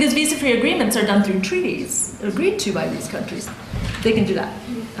 And because visa-free agreements are done through treaties agreed to by these countries, they can do that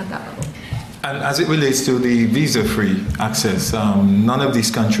at that level. And as it relates to the visa-free access, none of these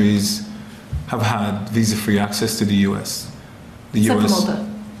countries have had visa-free access to the US. Except for Malta.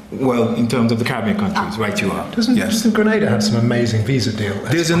 Well, in terms of the Caribbean countries, right you are. Doesn't Grenada have some amazing visa deal?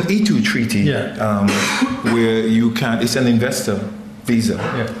 There's an E2 treaty where you can, it's an investor visa,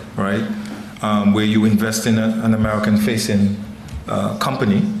 right? Where you invest in an American-facing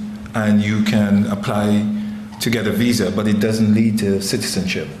company and you can apply to get a visa, but it doesn't lead to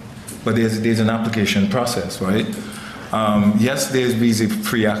citizenship. But there's an application process, right? Yes, there's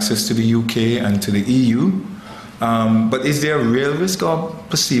visa-free access to the UK and to the EU, but is there a real risk or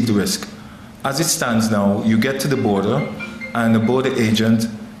perceived risk? As it stands now, you get to the border and the border agent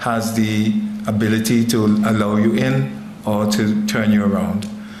has the ability to allow you in or to turn you around.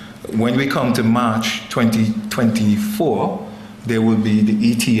 When we come to March 2024, there will be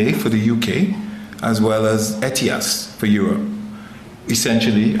the ETA for the UK as well as ETIAS for Europe.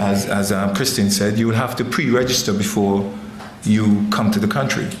 Essentially, as Kristin said, you will have to pre-register before you come to the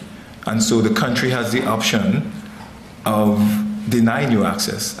country. And so the country has the option of denying you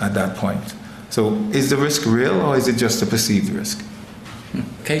access at that point. So is the risk real or is it just a perceived risk?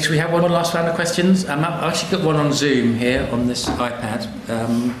 Okay, so we have one last round of questions. I've actually got one on Zoom here on this iPad,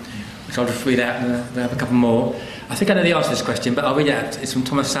 which I'll just read out, and then have a couple more. I think I know the answer to this question, but I'll read it out. It's from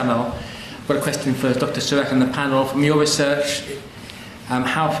Thomas Samuel. I've got a question for Dr. Surak and the panel. From your research,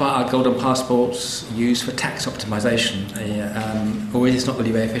 how far are golden passports used for tax optimisation? Or is it not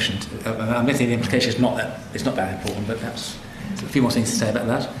really very efficient? I'm guessing the implication is it's not that important, but perhaps a few more things to say about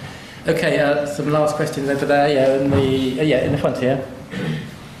that. Okay, some last questions over there. In the front here.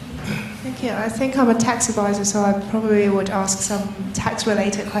 Thank Thank you. I think I'm a tax advisor, so I probably would ask some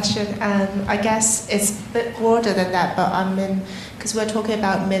tax-related question. And I guess it's a bit broader than that, but because we're talking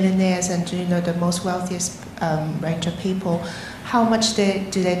about millionaires and the most wealthiest range of people. How much do they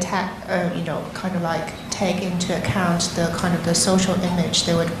take into account the social image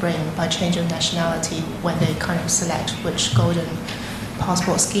they would bring by changing nationality when they kind of select which golden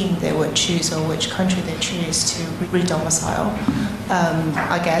passport scheme they would choose or which country they choose to re-domicile?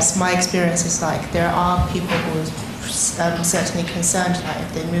 I guess my experience is there are people who are certainly concerned that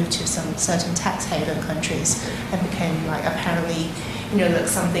if they move to some certain tax haven countries and became apparently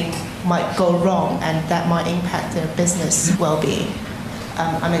something might go wrong and that might impact their business well-being.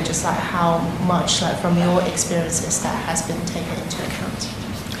 Just how much from your experiences that has been taken into account.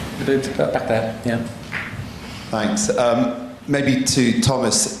 Back there, yeah. Thanks. Maybe to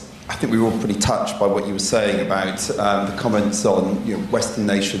Thomas, I think we were all pretty touched by what you were saying about the comments on Western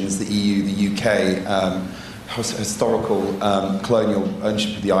nations, the EU, the UK, historical colonial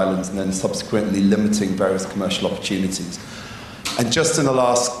ownership of the islands, and then subsequently limiting various commercial opportunities. And just in the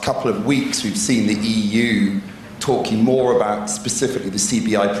last couple of weeks, we've seen the EU talking more about specifically the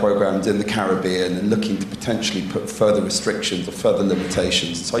CBI programs in the Caribbean and looking to potentially put further restrictions or further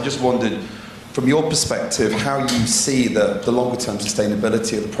limitations. So I just wondered, from your perspective, how you see the longer-term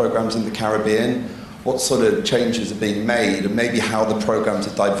sustainability of the programs in the Caribbean, what sort of changes are being made, and maybe how the programs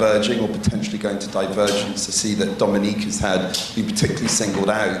are diverging or potentially going to divergence. To see that Dominique has been particularly singled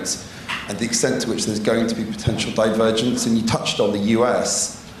out, and the extent to which there's going to be potential divergence. And you touched on the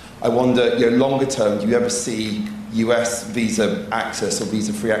US. I wonder, longer term, do you ever see US visa access or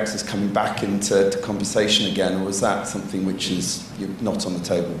visa-free access coming back into conversation again, or is that something which is not on the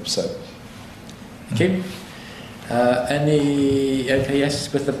table? So, thank you.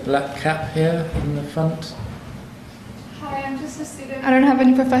 Yes, with the black cap here in the front. Hi, I'm just a student. I don't have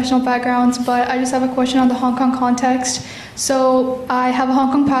any professional backgrounds, but I just have a question on the Hong Kong context. So I have a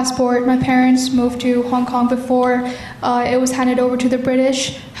Hong Kong passport. My parents moved to Hong Kong before it was handed over to the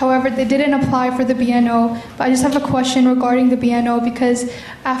British. However, they didn't apply for the BNO. But I just have a question regarding the BNO, because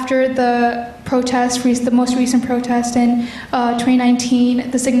after the protest, the most recent protest in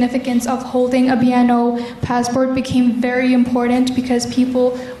 2019, the significance of holding a BNO passport became very important because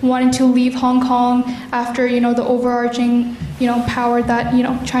people wanted to leave Hong Kong after the overarching power that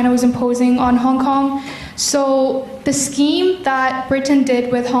China was imposing on Hong Kong. So the scheme that Britain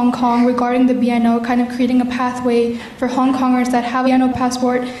did with Hong Kong regarding the BNO, kind of creating a pathway for Hong Kongers that have a BNO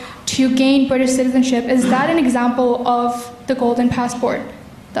passport to gain British citizenship, is that an example of the golden passport?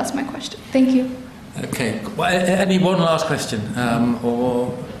 That's my question. Thank you. Okay. Well, any one last question?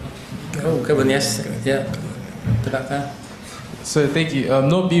 Go on, yes. Yeah. Back there. So thank you.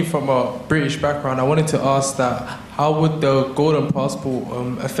 Not being from a British background, I wanted to ask that how would the golden passport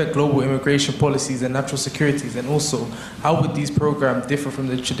affect global immigration policies and national securities, and also how would these programs differ from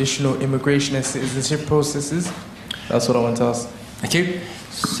the traditional immigration and citizenship processes? That's what I want to ask. Thank you.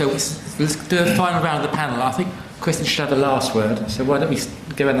 So let's do a final round of the panel. I think Kristin should have the last word. So why don't we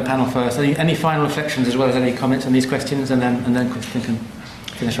go in the panel first? Any final reflections as well as any comments on these questions, and then Kristin can.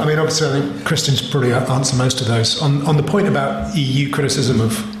 I mean, obviously, I think Kristin's probably answered most of those. On the point about EU criticism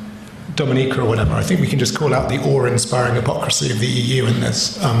of Dominica or whatever, I think we can just call out the awe-inspiring hypocrisy of the EU in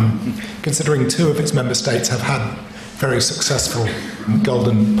this. Considering 2 of its member states have had very successful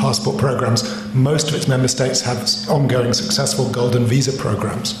golden passport programs, most of its member states have ongoing successful golden visa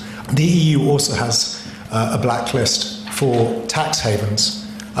programs. The EU also has a blacklist for tax havens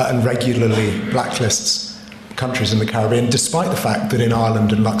and regularly blacklists countries in the Caribbean, despite the fact that in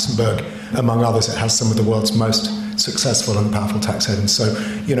Ireland and Luxembourg, among others, it has some of the world's most successful and powerful tax havens. So,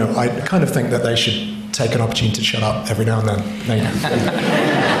 I kind of think that they should take an opportunity to shut up every now and then.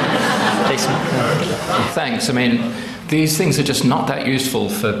 Jason. Thanks. I mean, these things are just not that useful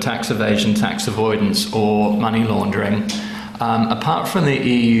for tax evasion, tax avoidance, or money laundering. Apart from the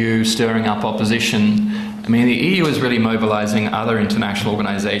EU stirring up opposition, I mean, the EU is really mobilising other international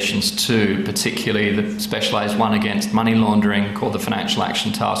organisations too, particularly the specialised one against money laundering called the Financial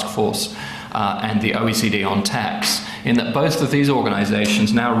Action Task Force and the OECD on tax, in that both of these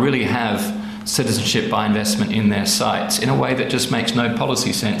organisations now really have citizenship by investment in their sights in a way that just makes no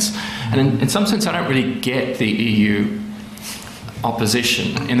policy sense. And in some sense, I don't really get the EU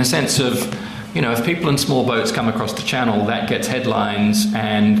opposition in the sense of, if people in small boats come across the channel, that gets headlines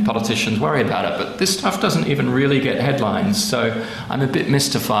and politicians worry about it. But this stuff doesn't even really get headlines. So I'm a bit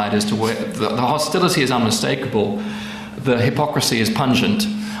mystified as to where the hostility is unmistakable, the hypocrisy is pungent,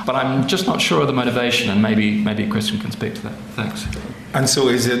 but I'm just not sure of the motivation, and maybe Kristin can speak to that. Thanks. And so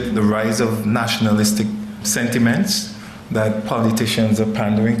is it the rise of nationalistic sentiments that politicians are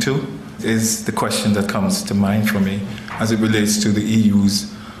pandering to? is the question that comes to mind for me as it relates to the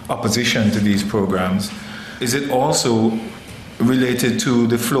EU's opposition to these programs. Is it also related to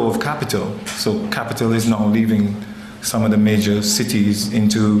the flow of capital? So capital is now leaving some of the major cities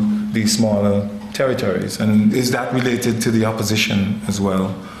into these smaller territories. And is that related to the opposition as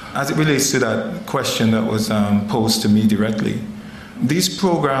well? As it relates to that question that was posed to me directly, these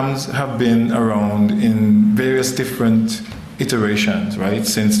programs have been around in various different iterations, right?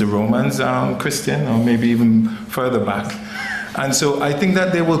 Since the Romans, Kristin, or maybe even further back. And so I think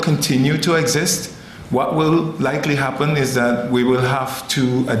that they will continue to exist. What will likely happen is that we will have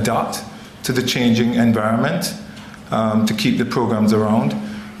to adapt to the changing environment to keep the programs around.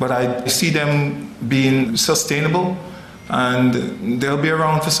 But I see them being sustainable, and they'll be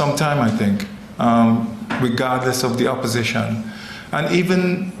around for some time, I think, regardless of the opposition. And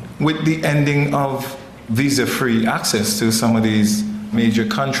even with the ending of visa-free access to some of these major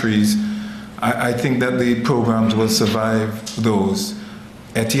countries, I think that the programs will survive those.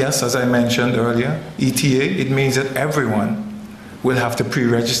 ETIAS, as I mentioned earlier, ETA, it means that everyone will have to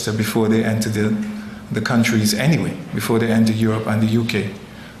pre-register before they enter the countries anyway, before they enter Europe and the UK.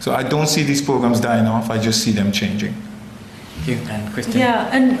 So I don't see these programs dying off, I just see them changing. Thank you. And Kristin? Yeah,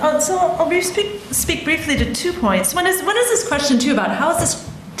 and so I'll speak briefly to 2 points. One is this question, too, about how is this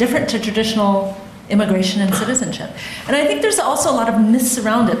different to traditional immigration and citizenship? And I think there's also a lot of myths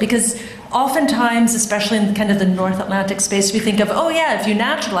around it, because oftentimes, especially in kind of the North Atlantic space, we think of, oh yeah, if you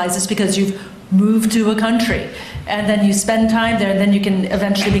naturalize, it's because you've moved to a country, and then you spend time there, and then you can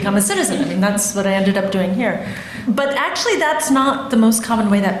eventually become a citizen. I mean, that's what I ended up doing here. But actually, that's not the most common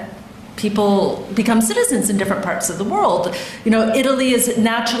way that people become citizens in different parts of the world. You know, Italy has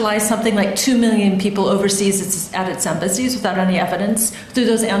naturalized something like 2 million people overseas at its embassies without any evidence, through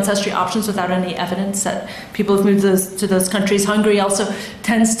those ancestry options without any evidence that people have moved to those countries. Hungary also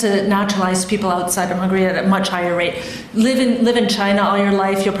tends to naturalize people outside of Hungary at a much higher rate. Live in China all your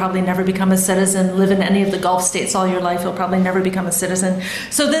life, you'll probably never become a citizen. Live in any of the Gulf states all your life, you'll probably never become a citizen.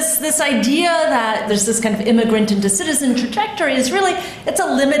 So this idea that there's this kind of immigrant into citizen trajectory is really, it's a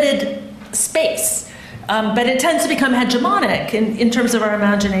limited space, but it tends to become hegemonic in terms of our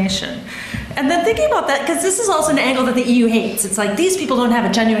imagination. And then thinking about that, because this is also an angle that the EU hates. It's like these people don't have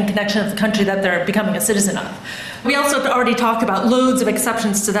a genuine connection of the country that they're becoming a citizen of. We also already talked about loads of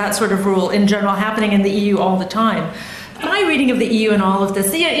exceptions to that sort of rule in general happening in the EU all the time. My reading of the EU and all of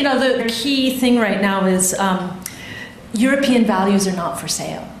this, you know, the key thing right now is European values are not for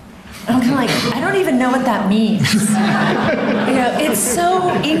sale. And I'm kind of like, I don't even know what that means. You know, it's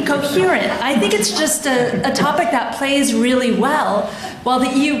so incoherent. I think it's just a topic that plays really well, while the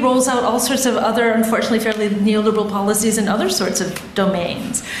EU rolls out all sorts of other, unfortunately, fairly neoliberal policies in other sorts of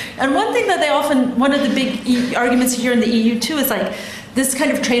domains. And one thing that one of the big arguments here in the EU, too, is like this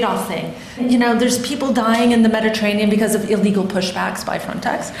kind of trade-off thing. You know, there's people dying in the Mediterranean because of illegal pushbacks by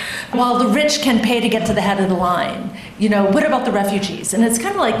Frontex, while the rich can pay to get to the head of the line. You know, what about the refugees? And it's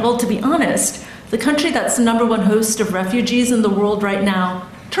kind of like, well, to be honest, the country that's the #1 host of refugees in the world right now,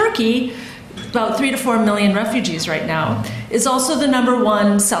 Turkey, about 3 to 4 million refugees right now, is also the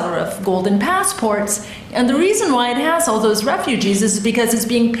 #1 seller of golden passports. And the reason why it has all those refugees is because it's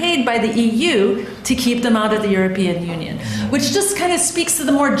being paid by the EU to keep them out of the European Union, which just kind of speaks to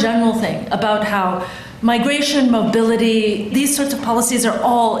the more general thing about how migration, mobility, these sorts of policies are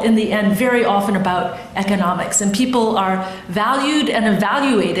all, in the end, very often about economics. And people are valued and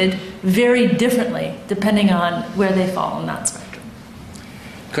evaluated very differently depending on where they fall on that spectrum.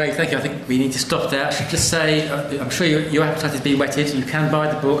 Great, thank you. I think we need to stop there. I should just say, I'm sure your appetite has been whetted. You can buy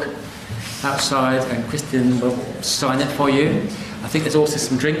the book outside, and Kristin will sign it for you. I think there's also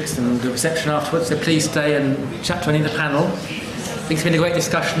some drinks and the reception afterwards, so please stay and chat to any of the panel. I think it's been a great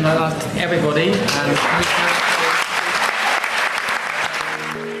discussion. I'll ask everybody.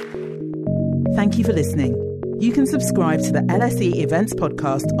 Thank you for listening. You can subscribe to the LSE Events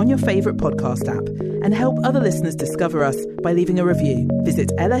podcast on your favourite podcast app and help other listeners discover us by leaving a review.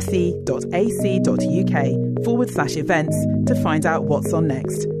 Visit lse.ac.uk/events to find out what's on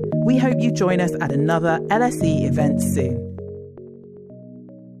next. We hope you join us at another LSE event soon.